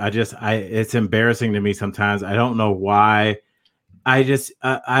yes, it's embarrassing to me sometimes. I don't know why. I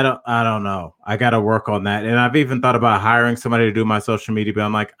don't know. I got to work on that. And I've even thought about hiring somebody to do my social media, but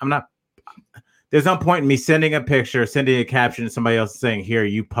I'm like, there's no point in me sending a picture, sending a caption to somebody else saying, here,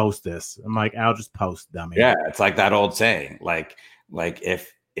 you post this. I'm like, I'll just post, dummy. Yeah. It's like that old saying, like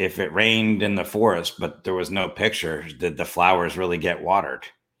if it rained in the forest, but there was no picture, did the flowers really get watered?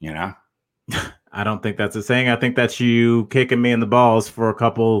 I don't think that's a saying. I think that's you kicking me in the balls for a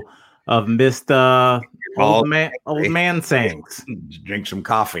couple of missed old man sayings. Drink some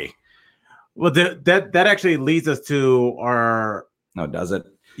coffee. Well, that actually leads us to our. No, does it?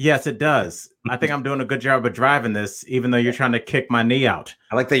 Yes, it does. I think I'm doing a good job of driving this, even though you're trying to kick my knee out.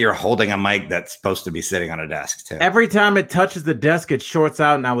 I like that you're holding a mic that's supposed to be sitting on a desk too. Every time it touches the desk, it shorts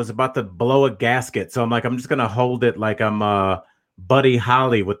out, and I was about to blow a gasket. So I'm like, I'm just gonna hold it like I'm Buddy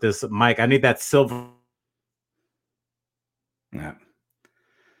Holly with this mic. I need that silver. Yeah.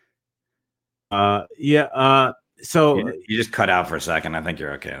 So you just cut out for a second. I think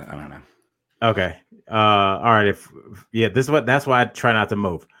you're okay. I don't know. Okay. All right. That's why I try not to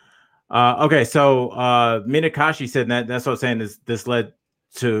move. Okay. So Minakashi said that's what I'm saying. This led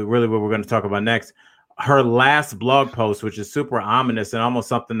to really what we're going to talk about next. Her last blog post, which is super ominous and almost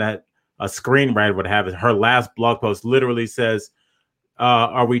something that a screenwriter would have, is her last blog post literally says,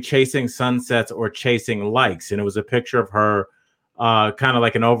 are we chasing sunsets or chasing likes? And it was a picture of her, kind of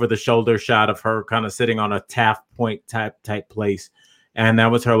like an over the shoulder shot of her kind of sitting on a Taft Point type place. And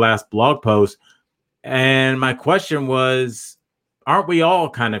that was her last blog post. And my question was, aren't we all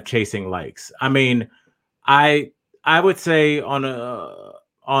kind of chasing likes? I mean, I would say in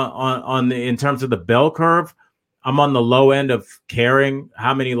terms of the bell curve, I'm on the low end of caring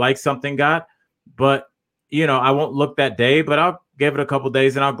how many likes something got. But, I won't look that day, but I'll give it a couple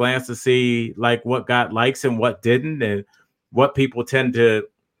days and I'll glance to see like what got likes and what didn't, and what people tend to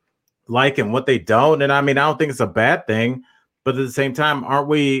like and what they don't. And I mean, I don't think it's a bad thing. But at the same time, aren't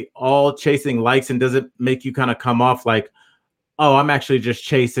we all chasing likes? And does it make you kind of come off like, oh, I'm actually just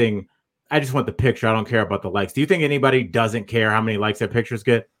chasing, I just want the picture. I don't care about the likes. Do you think anybody doesn't care how many likes their pictures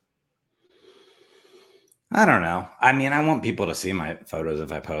get? I don't know. I mean, I want people to see my photos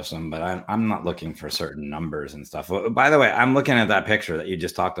if I post them, but I'm not looking for certain numbers and stuff. By the way, I'm looking at that picture that you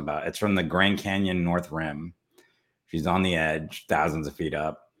just talked about. It's from the Grand Canyon North Rim. She's on the edge, thousands of feet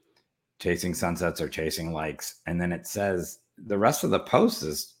up, chasing sunsets or chasing likes. And then it says, the rest of the post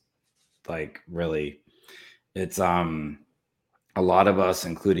is like really, it's a lot of us,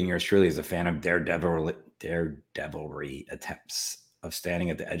 including yours truly, is a fan of daredevilry attempts of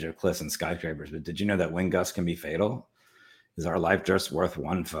standing at the edge of cliffs and skyscrapers. But did you know that wind gusts can be fatal? Is our life just worth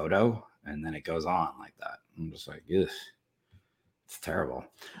one photo? And then it goes on like that. I'm just like, ugh, it's terrible.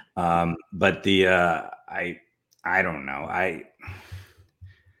 But I don't know.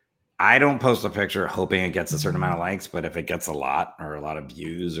 I don't post a picture hoping it gets a certain amount of likes, but if it gets a lot or a lot of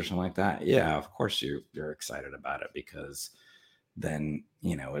views or something like that, yeah, of course you're excited about it because then,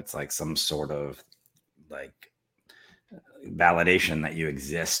 it's like some sort of like validation that you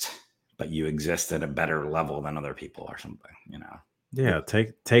exist, but you exist at a better level than other people or something, Yeah,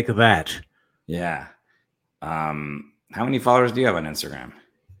 take that. Yeah. How many followers do you have on Instagram?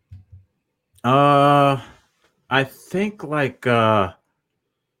 I think like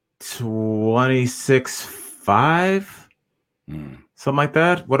 26.5, something like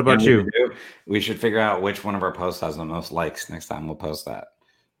that. What about you? We should figure out which one of our posts has the most likes next time. We'll post that.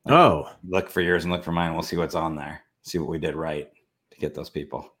 Look for yours and look for mine. We'll see what's on there. See what we did right to get those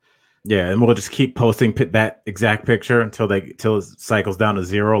people. Yeah, and we'll just keep posting that exact picture until it cycles down to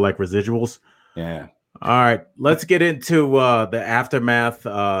 0, like residuals. Yeah. All right, let's get into the aftermath,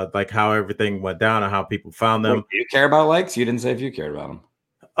 like how everything went down and how people found them. Wait, do you care about likes? You didn't say if you cared about them.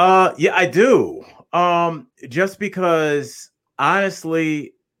 Yeah, I do. Just because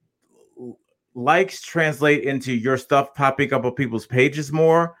honestly, likes translate into your stuff popping up on people's pages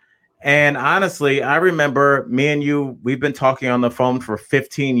more. And honestly, I remember me and you, we've been talking on the phone for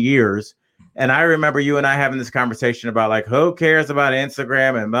 15 years. And I remember you and I having this conversation about like, who cares about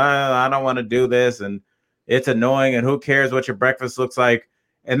Instagram? And I don't want to do this. And it's annoying. And who cares what your breakfast looks like?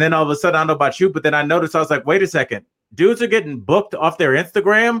 And then all of a sudden, I don't know about you, but then I noticed, I was like, wait a second, dudes are getting booked off their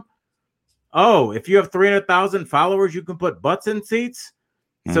Instagram. Oh, if you have 300,000 followers, you can put butts in seats.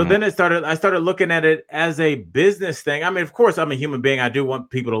 So then I started looking at it as a business thing. I mean, of course, I'm a human being. I do want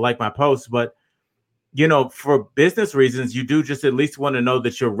people to like my posts, but for business reasons, you do just at least want to know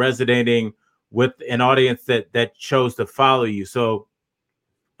that you're resonating with an audience that chose to follow you. So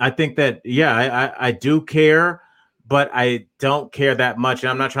I think that, yeah, I do care, but I don't care that much.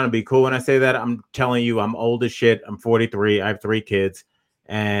 And I'm not trying to be cool when I say that. I'm telling you, I'm old as shit. I'm 43. I have 3 kids.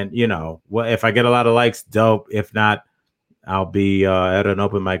 And, if I get a lot of likes, dope. If not, I'll be at an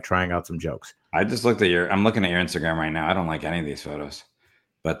open mic trying out some jokes. I just I'm looking at your Instagram right now. I don't like any of these photos,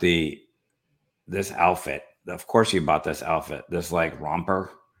 but this outfit, of course you bought this outfit, this like romper.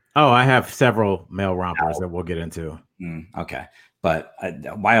 Oh, I have several male rompers that we'll get into. Okay. But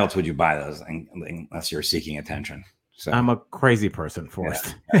why else would you buy those unless you're seeking attention? So I'm a crazy person,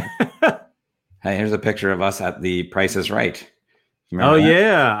 Forrest. Yeah. Hey, here's a picture of us at the Price is Right. Oh, that?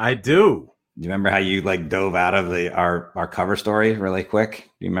 Yeah, I do. Do you remember how you like dove out of our cover story really quick?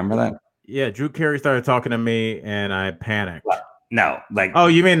 Do you remember that? Yeah, Drew Carey started talking to me and I panicked. No, like, oh,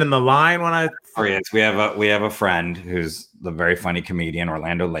 you mean in the line when I? Oh yes, we have a friend who's the very funny comedian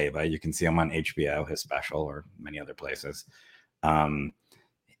Orlando Leyva. You can see him on HBO, his special, or many other places.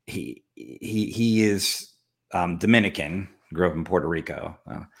 He is Dominican, grew up in Puerto Rico,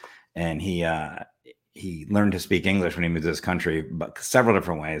 and he learned to speak English when he moved to this country, but several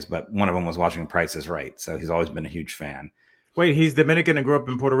different ways. But one of them was watching Price is Right. So he's always been a huge fan. Wait, he's Dominican and grew up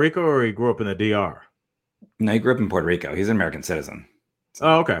in Puerto Rico, or he grew up in the DR? No, he grew up in Puerto Rico. He's an American citizen. So,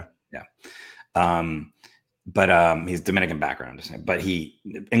 oh, okay. Yeah. But he's Dominican background. But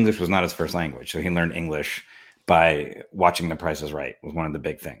English was not his first language. So he learned English by watching The Price is Right, was one of the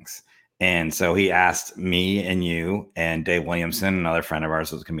big things. And so he asked me and you and Dave Williamson, another friend of ours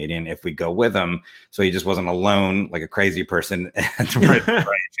who's a comedian, if we go with him. So he just wasn't alone like a crazy person.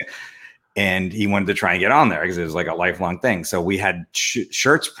 And he wanted to try and get on there because it was like a lifelong thing. So we had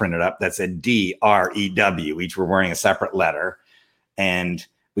shirts printed up that said DREW. Each were wearing a separate letter. And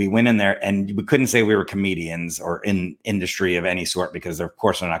we went in there and we couldn't say we were comedians or in industry of any sort because of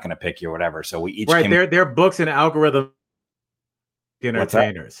course they're not going to pick you or whatever. So we each they're books and algorithm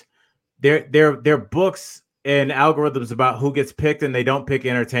entertainers. They're books and algorithms about who gets picked, and they don't pick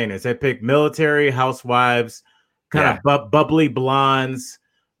entertainers. They pick military, housewives, kind of bubbly blondes.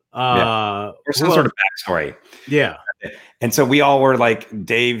 There's some sort of backstory. Yeah. And so we all were like,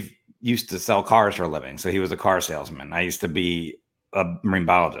 Dave used to sell cars for a living. So he was a car salesman. I used to be a marine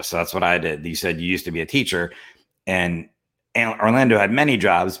biologist. So that's what I did. You said you used to be a teacher. And Orlando had many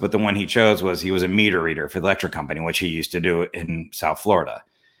jobs, but the one he chose was he was a meter reader for the electric company, which he used to do in South Florida.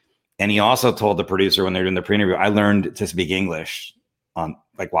 And he also told the producer when they were doing the pre-interview, I learned to speak English on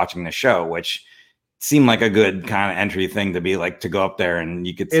like watching the show, which seemed like a good kind of entry thing to be like, to go up there and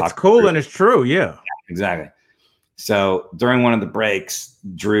you could. It's cool and it's true. Yeah, exactly. So during one of the breaks,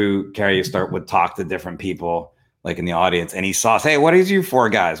 Drew Carey would talk to different people like in the audience, and he saw us, hey, what is you 4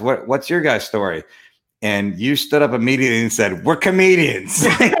 guys? What's your guys' story? And you stood up immediately and said, we're comedians.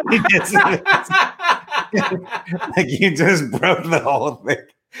 Like you just broke the whole thing.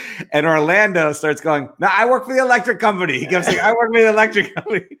 And Orlando starts going, no, I work for the electric company. He kept saying, I work for the electric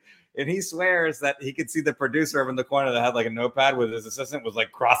company. And he swears that he could see the producer over in the corner that had like a notepad with his assistant was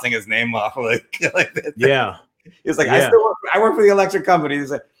like crossing his name off. Like that. Yeah. He was like, I work for the electric company.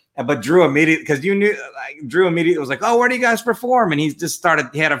 He's like, But Drew immediately, because you knew, like, Drew immediately was like, "Oh, where do you guys perform?" And he just started.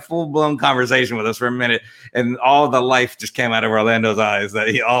 He had a full blown conversation with us for a minute, and all the life just came out of Orlando's eyes. That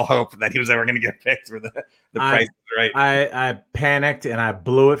he all hoped that he was ever going to get picked for the price right. I panicked and I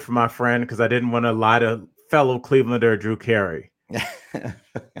blew it for my friend because I didn't want to lie to fellow Clevelander Drew Carey.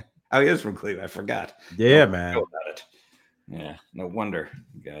 Oh, he is from Cleveland. I forgot. Yeah, man. About it. Yeah, no wonder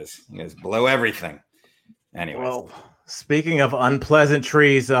you guys blow everything. Anyway, well, speaking of unpleasant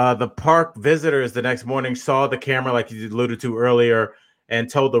trees, the park visitors the next morning saw the camera, like you alluded to earlier, and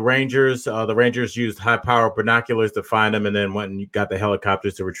told the Rangers. The Rangers used high-powered binoculars to find them, and then went and got the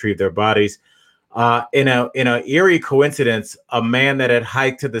helicopters to retrieve their bodies. In a eerie coincidence, a man that had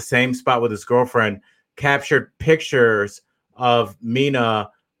hiked to the same spot with his girlfriend captured pictures of Mina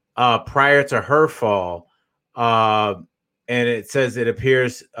prior to her fall. And it says it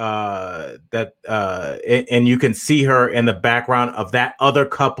appears that and you can see her in the background of that other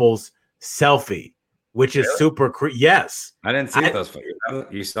couple's selfie, which is super creepy. Yes, I didn't see those photos.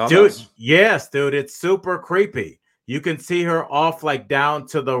 You saw dude? Those? Yes, dude. It's super creepy. You can see her off like down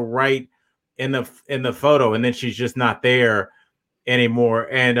to the right in the photo, and then she's just not there anymore.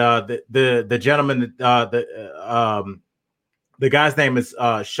 And the gentleman, the guy's name is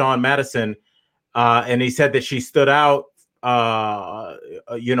Sean Madison, and he said that she stood out on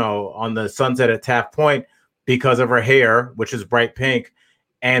the sunset at Taft Point because of her hair, which is bright pink,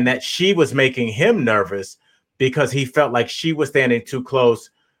 and that she was making him nervous because he felt like she was standing too close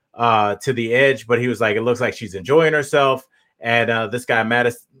to the edge. But he was like, it looks like she's enjoying herself. And this guy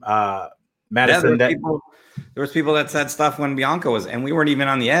Madison, there was people that said stuff when Bianca was, and we weren't even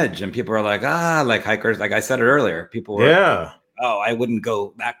on the edge, and people were like, like hikers, like I said it earlier, people were, oh, I wouldn't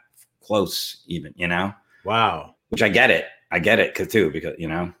go that close even, Wow. Which I get it because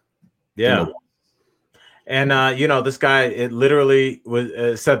And this guy, it literally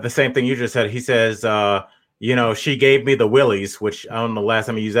was said the same thing you just said. He says, she gave me the willies, which I don't know the last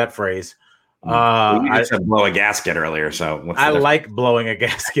time you used that phrase. You said blow a gasket earlier, so I like blowing a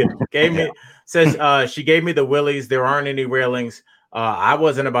gasket. Says she gave me the willies. There aren't any railings. I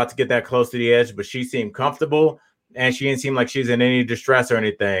wasn't about to get that close to the edge, but she seemed comfortable, and she didn't seem like she's in any distress or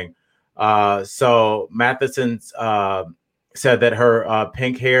anything. So Matheson said that her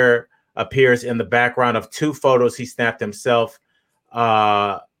pink hair appears in the background of 2 photos he snapped himself.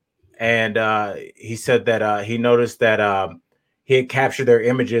 And he said that he noticed that he had captured their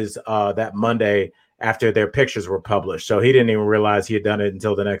images that Monday after their pictures were published. So he didn't even realize he had done it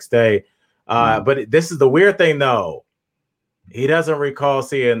until the next day. But this is the weird thing, though. He doesn't recall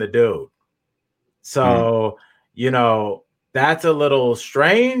seeing the dude. So, that's a little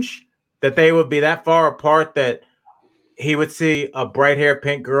strange that they would be that far apart that he would see a bright haired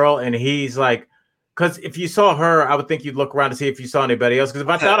pink girl. And he's like, because if you saw her, I would think you'd look around to see if you saw anybody else. Because if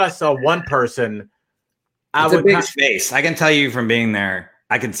I thought I saw one person, it's a big space. I can tell you from being there,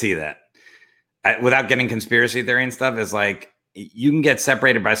 I can see that. Without getting conspiracy theory and stuff, is like you can get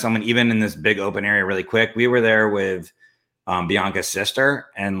separated by someone even in this big open area really quick. We were there with Bianca's sister,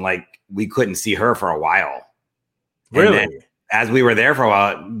 and like we couldn't see her for a while. Really? As we were there for a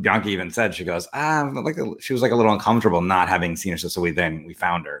while, Bianca even said, she goes, she was like a little uncomfortable not having seen her. So we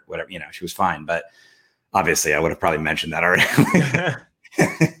found her, whatever, she was fine. But obviously I would have probably mentioned that already.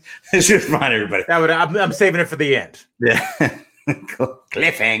 She was fine, everybody. I'm saving it for the end. Yeah.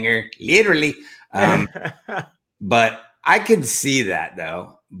 Cliffhanger, literally. But I could see that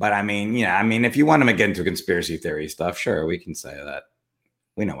though. But I mean, if you want to get into conspiracy theory stuff, sure, we can say that.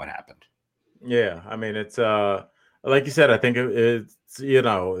 We know what happened. Yeah. I mean, it's, like you said, I think it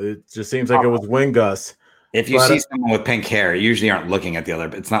just seems like it was wind gusts. If you see someone with pink hair, you usually aren't looking at the other.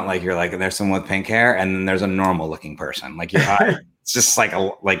 It's not like you're like, there's someone with pink hair and then there's a normal looking person. Like your eye, it's just like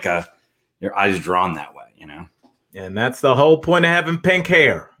your eyes drawn that way, And that's the whole point of having pink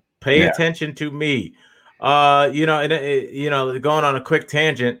hair. Pay attention to me. Going on a quick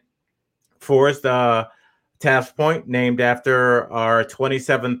tangent, Forrest, Taft Point, named after our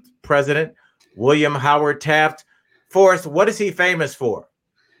 27th president, William Howard Taft. Forrest, what is he famous for?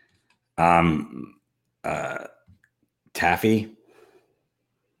 Taffy.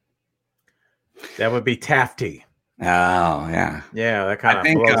 That would be Tafty. Oh, yeah. Yeah, that kind of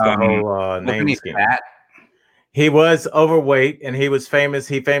blows the whole name scheme. Fat? He was overweight, and he was famous.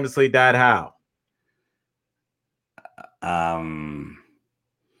 He famously died how?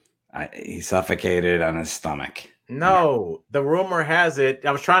 He suffocated on his stomach. No, the rumor has it.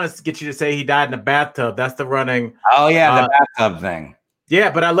 I was trying to get you to say he died in a bathtub. That's the running. Oh yeah, the bathtub thing.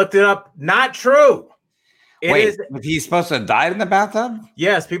 Yeah, but I looked it up. Not true. Was he supposed to have died in the bathtub?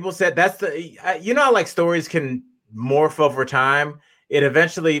 Yes, people said that's the. How like stories can morph over time. it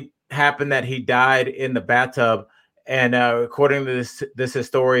eventually happened that he died in the bathtub. And according to this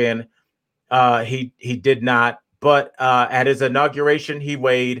historian, he did not. But at his inauguration, he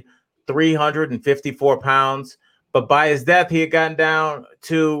weighed 354 pounds. But by his death, he had gotten down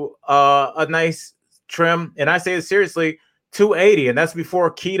to a nice trim. And I say it seriously, 280. And that's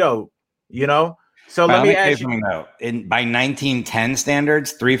before keto, you know? So let me ask you something though. By 1910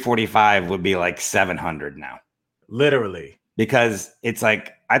 standards, 345 would be like 700 now. Literally. Because it's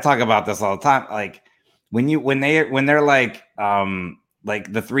like, I talk about this all the time. Like when they're like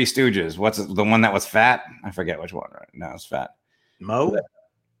the Three Stooges, what's the one that was fat? I forget which one. Right? No, it's fat. Mo?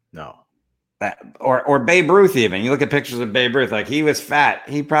 No. That or Babe Ruth, even. You look at pictures of Babe Ruth, like he was fat.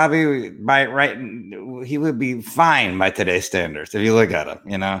 He probably he would be fine by today's standards if you look at him,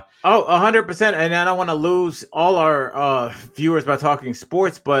 you know. Oh, 100%. And I don't want to lose all our viewers by talking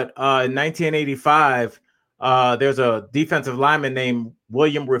sports, but in 1985, there's a defensive lineman named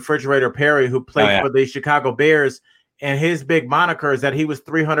William Refrigerator Perry who played for the Chicago Bears, and his big moniker is that he was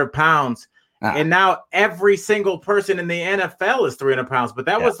 300 pounds. And now every single person in the NFL is 300 pounds, but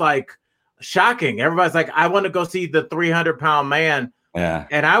that was like shocking. Everybody's like, I want to go see the 300-pound man. Yeah.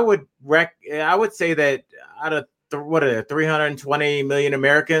 And I would say that out of 320 million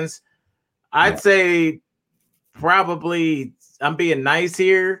Americans, I'd say probably, I'm being nice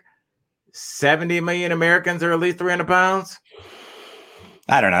here, 70 million Americans are at least 300 pounds.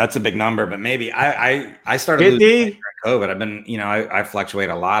 I don't know. That's a big number, but maybe I started 50? losing during COVID. I've been, I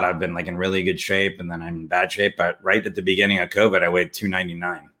fluctuate a lot. I've been like in really good shape, and then I'm in bad shape. But right at the beginning of COVID, I weighed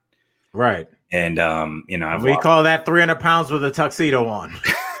 299. Right. And, we call that 300 pounds with a tuxedo on.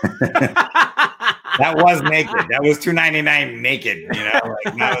 That was naked. That was 299 naked,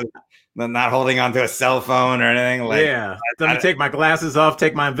 not holding onto a cell phone or anything. Like, let me take my glasses off,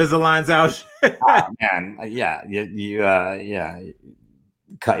 take my Invisaligns out. Man, you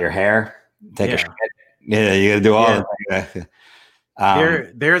cut your hair, take a shit. Yeah, you gotta do all of that.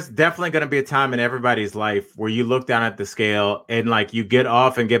 There's definitely going to be a time in everybody's life where you look down at the scale and like you get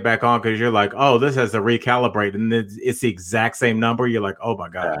off and get back on because you're like, oh, this has to recalibrate, and it's the exact same number. You're like, oh my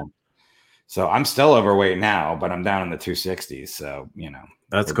god. So I'm still overweight now, but I'm down in the 260s. So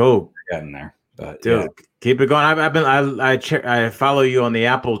that's cool. Getting there, but dude, keep it going. I follow you on the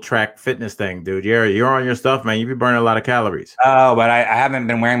Apple Track Fitness thing, dude. You're on your stuff, man. You be burning a lot of calories. Oh, but I haven't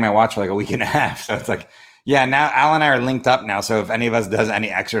been wearing my watch for like a week and a half, so it's like. Yeah, now Al and I are linked up now. So if any of us does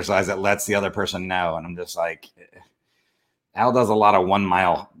any exercise, it lets the other person know. And I'm just like, Al does a lot of 1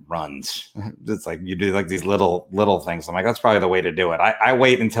 mile runs. It's like you do like these little things. I'm like, that's probably the way to do it. I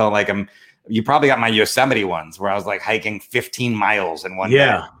wait until like you probably got my Yosemite ones where I was like hiking 15 miles in one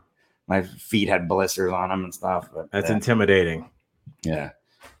day. My feet had blisters on them and stuff. But that's intimidating. Yeah.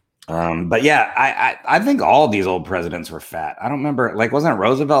 But yeah, I think all of these old presidents were fat. I don't remember, like, wasn't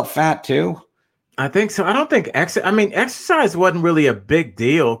Roosevelt fat too? I think so. I don't think exercise wasn't really a big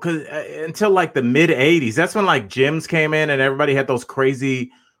deal because until like the mid 80s, that's when like gyms came in and everybody had those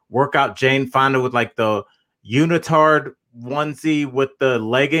crazy workout Jane Fonda with like the unitard onesie with the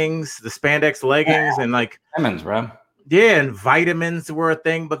leggings, the spandex leggings, and like vitamins, bro. Yeah, and vitamins were a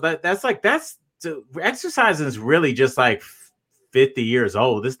thing, but that's exercise is really just like 50 years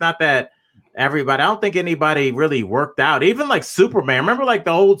old. It's not that. Everybody, I don't think anybody really worked out. Even like Superman. Remember like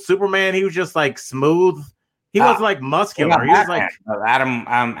the old Superman? He was just like smooth. He was like muscular. He was like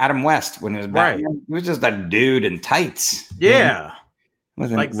Adam West when he was back. Right. He was just a dude in tights. Yeah.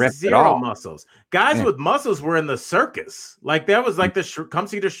 Wasn't like ripped zero at all. Muscles. Guys with muscles were in the circus. Like that was like the come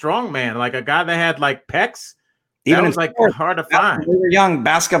see the strong man. Like a guy that had like pecs. Even was like hard to find. When we were young,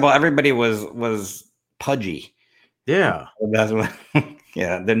 basketball, everybody was pudgy. Yeah. That's what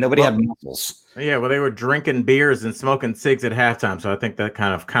nobody had muscles. Yeah, well, they were drinking beers and smoking cigs at halftime, so I think that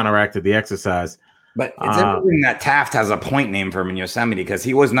kind of counteracted the exercise. But it's interesting that Taft has a point name for him in Yosemite because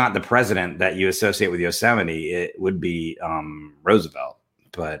he was not the president that you associate with Yosemite. It would be Roosevelt,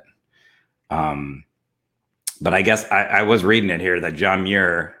 but I guess I was reading it here that John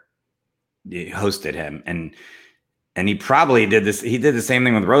Muir hosted him, and he probably did this. He did the same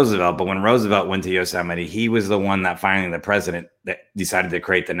thing with Roosevelt, but when Roosevelt went to Yosemite, he was the one that finally the president that decided to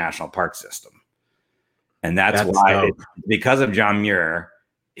create the national park system. And that's why, because of John Muir,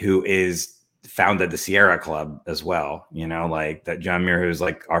 who founded the Sierra Club as well, like that John Muir, who's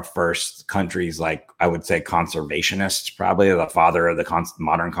like our first country's, like, I would say conservationist, probably the father of the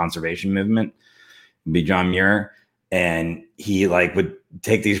modern conservation movement would be John Muir. And he like would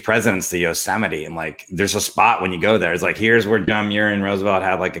take these presidents to Yosemite, and like there's a spot when you go there. It's like, here's where John Muir and Roosevelt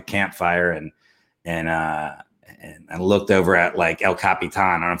had like a campfire, and and I looked over at like El Capitan.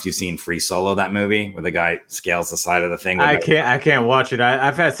 I don't know if you've seen Free Solo, that movie where the guy scales the side of the thing. I can't watch it.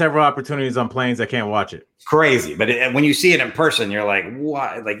 I've had several opportunities on planes. I can't watch it. Crazy. But when you see it in person, you're like,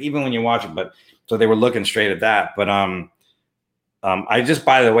 what? Like, even when you watch it, but so they were looking straight at that. But I just,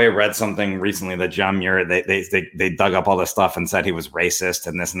 by the way, read something recently that John Muir, they dug up all this stuff and said he was racist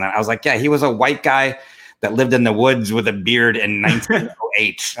and this and that. I was like, yeah, he was a white guy that lived in the woods with a beard in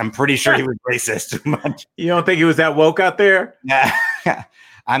 1908. I'm pretty sure he was racist. You don't think he was that woke out there? Yeah.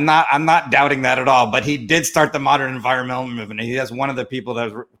 I'm not doubting that at all, but he did start the modern environmental movement. He has one of the people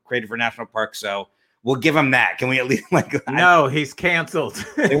that was created for national parks. So we'll give him that. Can we at least No, he's canceled.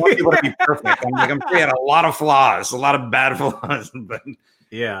 They want people to be perfect. I'm sure he had a lot of flaws, a lot of bad flaws, but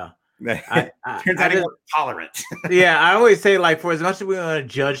yeah. Turns out he was tolerant. Yeah, I always say, like, for as much as we want to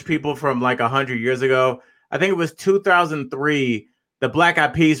judge people from like 100 years ago, I think it was 2003, the Black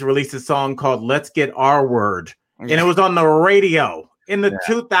Eyed Peas released a song called Let's Get Our Word. And it was on the radio in the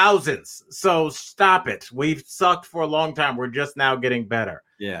 2000s. So stop it. We've sucked for a long time. We're just now getting better.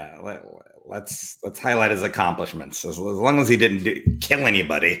 Yeah, let's highlight his accomplishments. As long as he didn't kill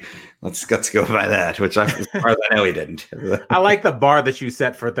anybody, let's go by that. Which as far as I know, he didn't. I like the bar that you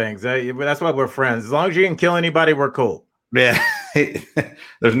set for things. That's why we're friends. As long as you didn't kill anybody, we're cool. Yeah,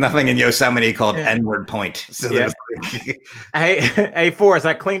 there's nothing in Yosemite called N-word point. So yeah. Hey, Forrest,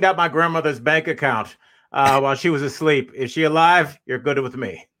 I cleaned out my grandmother's bank account while she was asleep. Is she alive? You're good with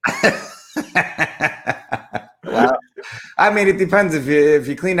me. Well, I mean, it depends if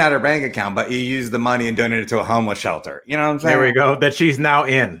you clean out her bank account, but you use the money and donate it to a homeless shelter. You know what I'm saying? There we go. That she's now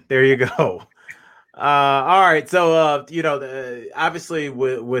in. There you go. All right. So, obviously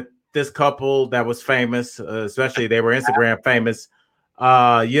with this couple that was famous, especially they were Instagram famous,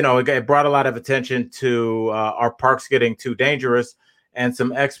 it brought a lot of attention to our parks getting too dangerous. And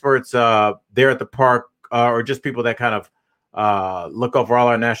some experts there at the park, or just people that kind of look over all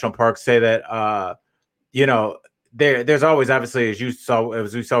our national parks, say that, there's always, obviously, as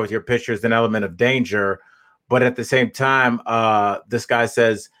we saw with your pictures, an element of danger. But at the same time, this guy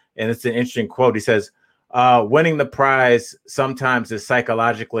says, and it's an interesting quote, he says, winning the prize sometimes is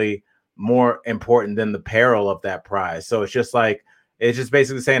psychologically more important than the peril of that prize. So it's just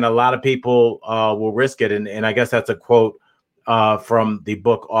basically saying a lot of people will risk it. And I guess that's a quote from the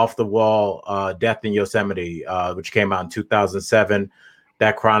book Off the Wall, Death in Yosemite, which came out in 2007,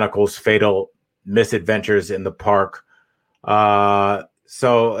 that chronicles fatal misadventures in the park. It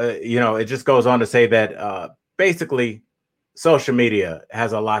just goes on to say that basically social media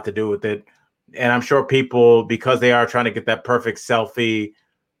has a lot to do with it. And I'm sure people, because they are trying to get that perfect selfie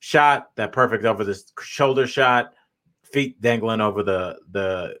shot, that perfect over the shoulder shot, feet dangling over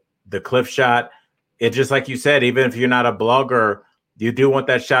the cliff shot, it just, like you said, even if you're not a blogger, you do want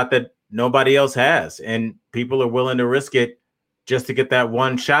that shot that nobody else has. And people are willing to risk it just to get that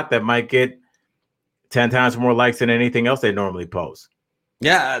one shot that might get 10 times more likes than anything else they normally post.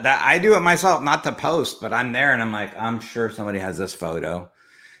 Yeah, that I do it myself, not to post, but I'm there and I'm like, I'm sure somebody has this photo.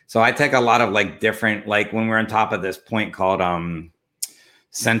 So I take a lot of different, when we're on top of this point called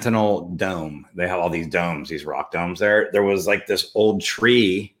Sentinel Dome. They have all these domes, these rock domes there. There was this old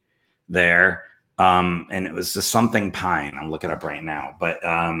tree there, and it was just something pine. I'm looking up right now, but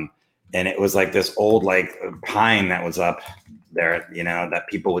and it was this old pine that was up there, that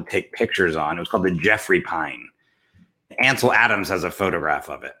people would take pictures on. It was called the Jeffrey Pine. Ansel Adams has a photograph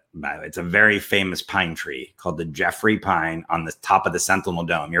of it. By the way, it's a very famous pine tree called the Jeffrey Pine on the top of the Sentinel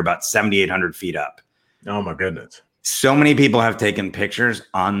Dome. You're about 7,800 feet up. Oh my goodness. So many people have taken pictures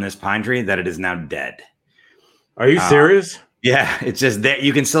on this pine tree that it is now dead. Are you serious? Yeah, it's just that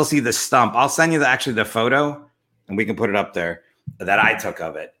you can still see the stump. I'll send you the photo and we can put it up there that I took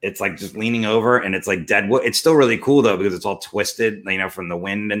of it. It's just leaning over and it's dead wood. It's still really cool though, because it's all twisted, from the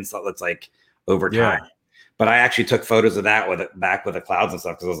wind and stuff. It's over time. Yeah. But I actually took photos of that back with the clouds and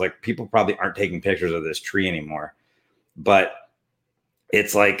stuff, because I was like, people probably aren't taking pictures of this tree anymore. But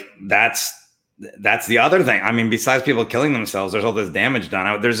it's that's the other thing. I mean, besides people killing themselves, there's all this damage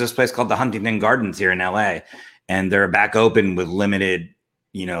done. There's this place called the Huntington Gardens here in LA, and they're back open with limited,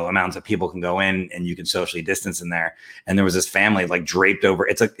 amounts of people can go in, and you can socially distance in there. And there was this family draped over.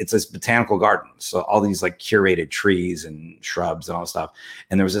 It's this botanical garden, so all these curated trees and shrubs and all this stuff.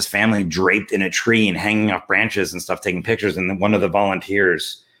 And there was this family draped in a tree and hanging off branches and stuff, taking pictures. And then one of the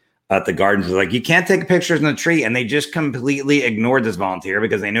volunteers at the gardens was like, "You can't take pictures in the tree," and they just completely ignored this volunteer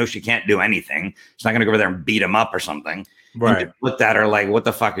because they know she can't do anything. She's not going to go over there and beat him up or something. Right. And looked at her like, "What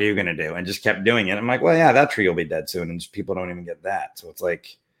the fuck are you going to do?" And just kept doing it. I'm like, well, yeah, that tree will be dead soon. And just people don't even get that. So it's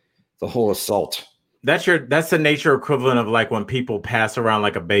the whole assault. That's the nature equivalent of like when people pass around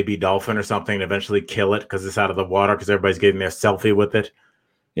like a baby dolphin or something and eventually kill it because it's out of the water because everybody's getting their selfie with it.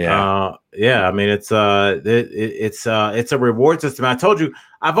 Yeah. I mean, it's a reward system. I told you,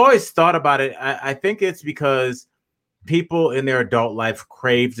 I've always thought about it. I think it's because people in their adult life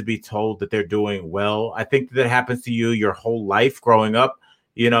crave to be told that they're doing well. I think that happens to you your whole life growing up.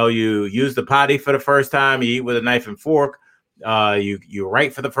 You know, you use the potty for the first time, you eat with a knife and fork. You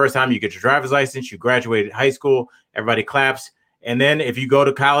write for the first time, you get your driver's license, you graduate high school, everybody claps. And then if you go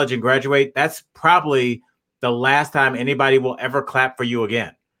to college and graduate, that's probably the last time anybody will ever clap for you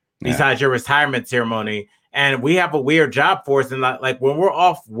again, besides your retirement ceremony. And we have a weird job force. And like when we're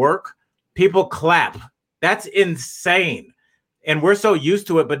off work, people clap. That's insane. And we're so used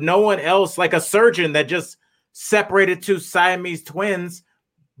to it, but no one else, like a surgeon that just separated two Siamese twins,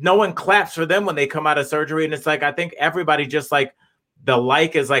 no one claps for them when they come out of surgery. And it's like, I think everybody just like the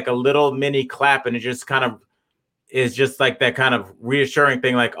like is like a little mini clap. And it just kind of is just like that kind of reassuring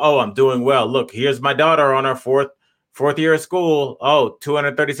thing. Like, oh, I'm doing well. Look, here's my daughter on her fourth year of school. Oh,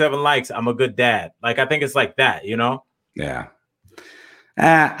 237 likes. I'm a good dad. Like, I think it's like that, you know? Yeah.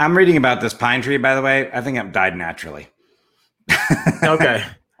 I'm reading about this pine tree, by the way. I think it died naturally. Okay.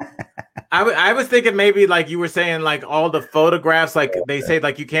 I was thinking maybe like you were saying, like all the photographs, like they say,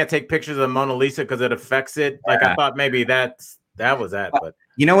 like you can't take pictures of the Mona Lisa because it affects it. Like I thought maybe that was that. But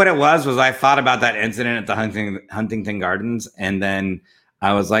you know what it was I thought about that incident at the Huntington Gardens, and then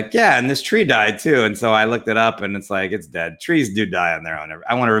I was like, yeah, and this tree died too. And so I looked it up, and it's like it's dead. Trees do die on their own.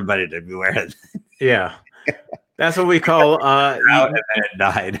 I want everybody to be aware of it. Yeah. That's what we call it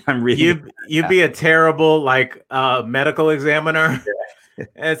died. I'm reading. You'd be a terrible like medical examiner. Yeah.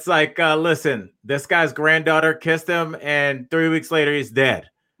 It's like, listen, this guy's granddaughter kissed him, and 3 weeks later he's dead.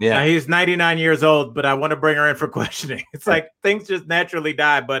 Yeah, now, he's 99 years old, but I want to bring her in for questioning. It's like things just naturally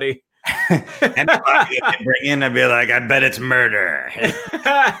die, buddy. And bring in, I'd be like, I bet it's murder.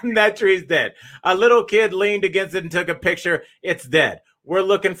 That tree's dead. A little kid leaned against it and took a picture. It's dead. We're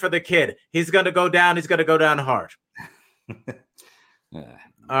looking for the kid. He's going to go down. He's going to go down hard.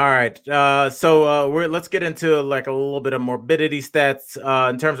 All right. So let's get into like a little bit of morbidity stats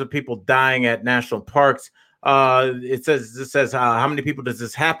in terms of people dying at national parks. It says how many people does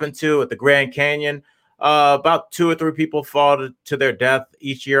this happen to at the Grand Canyon? About 2 or 3 people fall to their death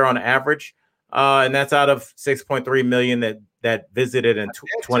each year on average. And that's out of 6.3 million that visited in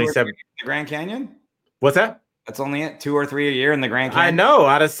 27. The Grand Canyon? What's that? That's only it. 2 or 3 a year in the Grand Canyon. I know,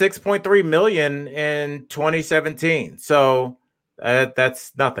 out of 6.3 million in 2017. So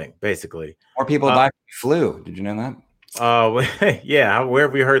that's nothing, basically. More people die from the flu. Did you know that? Yeah. Where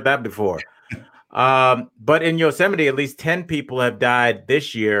have we heard that before? But in Yosemite, at least 10 people have died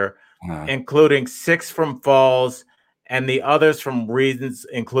this year, including 6 from falls, and the others from reasons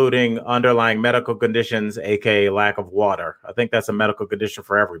including underlying medical conditions, aka lack of water. I think that's a medical condition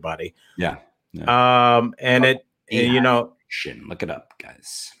for everybody. Yeah. And you know, look it up,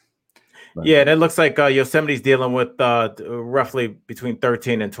 guys. Right. Yeah, and it looks like Yosemite's dealing with roughly between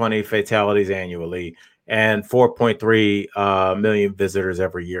 13 and 20 fatalities annually and 4.3 million visitors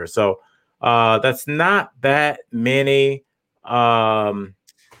every year. So that's not that many.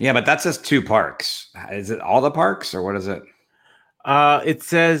 Yeah, but that's just 2 parks. Is it all the parks or what is it? It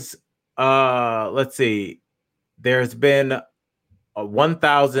says, let's see, there's been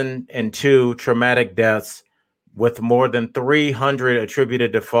 1,002 traumatic deaths with more than 300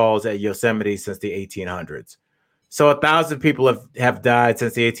 attributed to falls at Yosemite since the 1800s. So 1,000 people have died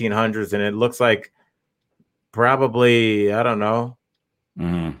since the 1800s, and it looks like probably, I don't know,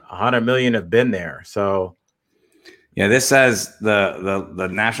 100 million have been there. So yeah, this says the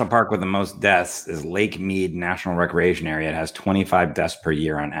national park with the most deaths is Lake Mead National Recreation Area. It has 25 deaths per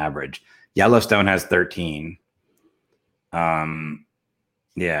year on average. Yellowstone has 13.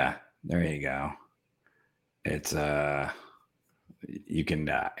 Yeah, there you go. It's you can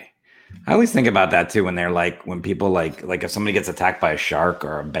die. I always think about that too when they're like, when people like if somebody gets attacked by a shark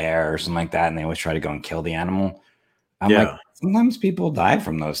or a bear or something like that, and they always try to go and kill the animal. I'm like, sometimes people die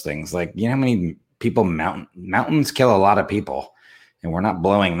from those things. Like, you know how many people mountains kill a lot of people, and we're not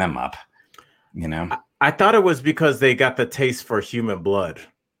blowing them up. You know, I thought it was because they got the taste for human blood.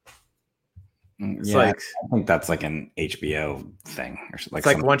 It's I think that's like an HBO thing. Or like, it's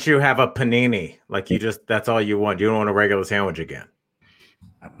like once you have a panini, like that's all you want. You don't want a regular sandwich again.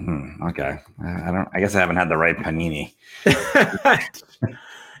 Okay. I guess I haven't had the right panini.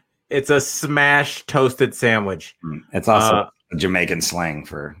 It's a smashed toasted sandwich. It's also Jamaican slang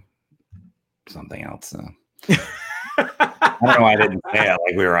for something else. So. I don't know why I didn't say it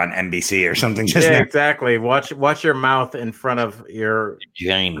like we were on NBC or something. Exactly. Watch your mouth in front of your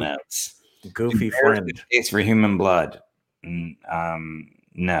nuts. Goofy friend. Taste for human blood.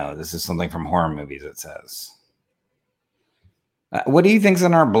 No, this is something from horror movies. It says. What do you think's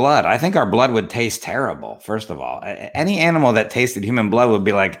in our blood? I think our blood would taste terrible. First of all, any animal that tasted human blood would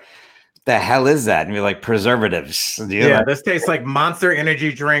be like, "The hell is that?" And be like, "Preservatives." This tastes like Monster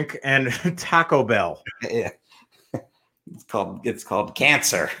Energy drink and Taco Bell. Yeah, it's called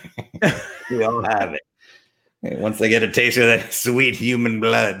cancer. We all have it. Once they get a taste of that sweet human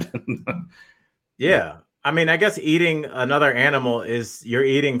blood. Yeah. I mean, I guess eating another animal is you're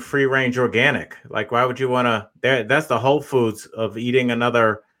eating free range organic. Like, why would you want to? That's the Whole Foods of eating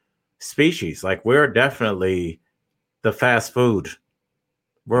another species. Like, we're definitely the fast food.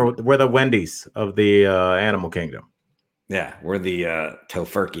 We're the Wendy's of the animal kingdom. Yeah, we're the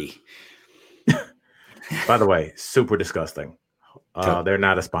tofurkey. By the way, super disgusting. They're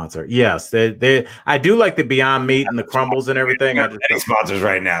not a sponsor. Yes, they. I do like the Beyond Meat and the crumbles and everything. I just any sponsors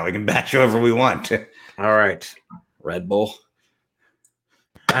right now. We can bash whoever we want. All right. Red Bull.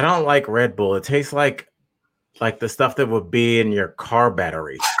 I don't like Red Bull. It tastes like the stuff that would be in your car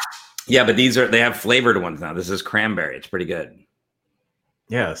battery. Yeah, but they have flavored ones now. This is cranberry. It's pretty good.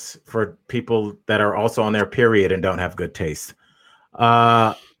 Yes, for people that are also on their period and don't have good taste.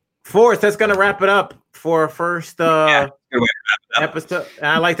 Forrest, that's going to wrap it up for our first episode.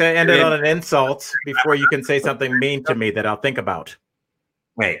 I like to end it on an insult before you can say something mean to me that I'll think about.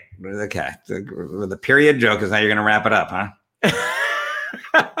 Wait, okay. The period joke is how you're going to wrap it up, huh?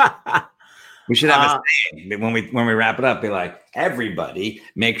 We should have a saying when we wrap it up. Be like, everybody,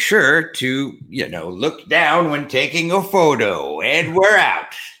 make sure to look down when taking a photo, and we're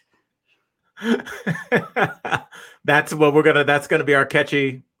out. That's gonna be our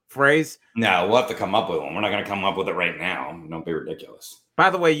catchy phrase. No, we'll have to come up with one. We're not going to come up with it right now. Don't be ridiculous. By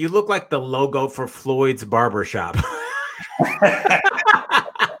the way, you look like the logo for Floyd's Barbershop.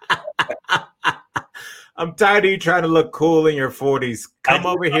 I'm tired of you trying to look cool in your 40s. Come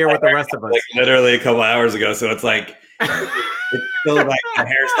over here with the rest of us. Like literally a couple hours ago. So it's like, it's still like a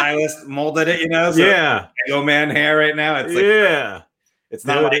hairstylist molded it, So yeah. Go man hair right now. It's like, yeah. It's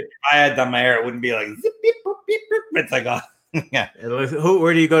not like if I had done my hair, it wouldn't be like, zip, beep, boop, beep, boop. It's like, yeah.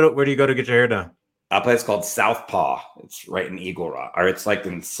 Where do you go to get your hair done? A place called Southpaw. It's right in Eagle Rock, or it's like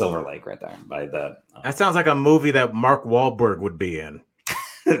in Silver Lake right there by the. That sounds like a movie that Mark Wahlberg would be in.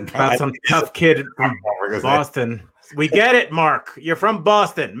 About some tough kid from Boston. We get it, Mark. You're from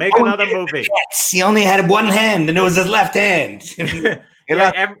Boston. Make another movie. He only had one hand, and it was his left hand.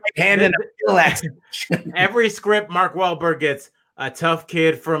 Every script Mark Wahlberg gets, a tough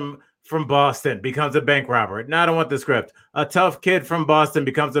kid from Boston becomes a bank robber. No, I don't want the script. A tough kid from Boston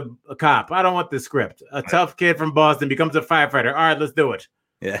becomes a cop. I don't want the script. A tough kid from Boston becomes a firefighter. All right, let's do it.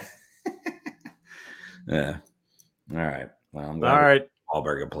 Yeah. Yeah. All right. Well, I'm glad. All right.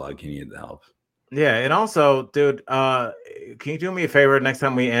 Wahlberg a plug. You need the help. Yeah, and also, dude, can you do me a favor next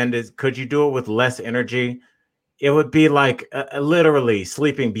time we end? Could you do it with less energy? It would be like literally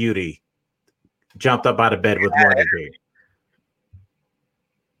Sleeping Beauty jumped up out of bed with more energy.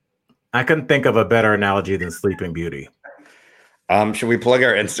 I couldn't think of a better analogy than Sleeping Beauty. Should we plug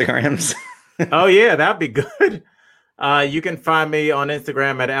our Instagrams? Oh yeah, that'd be good. You can find me on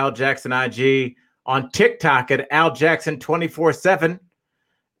Instagram at Al Jackson IG, on TikTok at Al Jackson 24/7.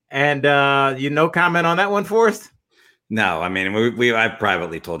 And comment on that one, Forrest? No, I mean I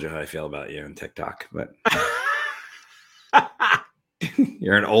privately told you how I feel about you on TikTok, but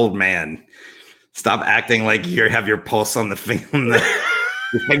you're an old man. Stop acting like you have your pulse on the finger,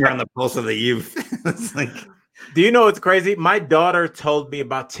 your finger on the pulse of the youth. It's like, do you know what's crazy? My daughter told me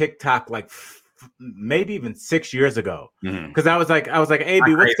about TikTok like maybe even 6 years ago. Because I was like,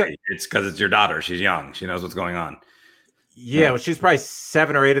 AB, what's that? It's because it's your daughter. She's young. She knows what's going on. Yeah, well, she's probably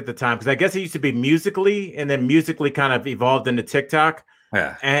 7 or 8 at the time, because I guess it used to be Musical.ly, and then Musical.ly kind of evolved into TikTok.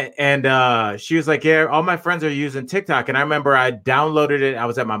 Yeah. And she was like, yeah, all my friends are using TikTok. And I remember I downloaded it. I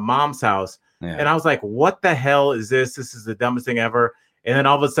was at my mom's house, and I was like, what the hell is this? This is the dumbest thing ever. And then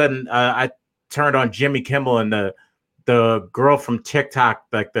all of a sudden I turned on Jimmy Kimmel, and the girl from TikTok,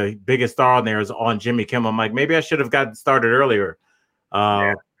 like the biggest star on there, is on Jimmy Kimmel. I'm like, maybe I should have gotten started earlier.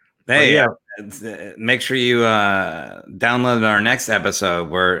 Hey, yeah. Make sure you download our next episode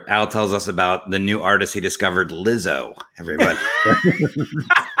where Al tells us about the new artist he discovered, Lizzo. Everybody.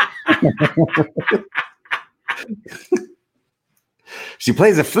 She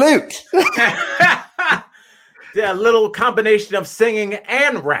plays a flute. Yeah, a little combination of singing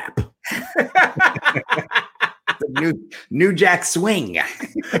and rap. New Jack Swing.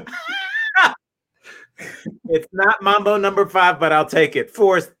 It's not Mambo number 5, but I'll take it.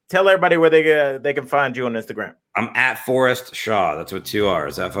 Forrest, tell everybody where they can find you on Instagram. I'm at Forrest Shaw. That's with 2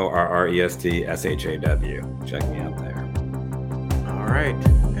 R's. FORRESTSHAW. Check me out there. All right.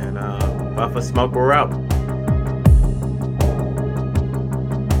 And Buffa Smoke, we're out.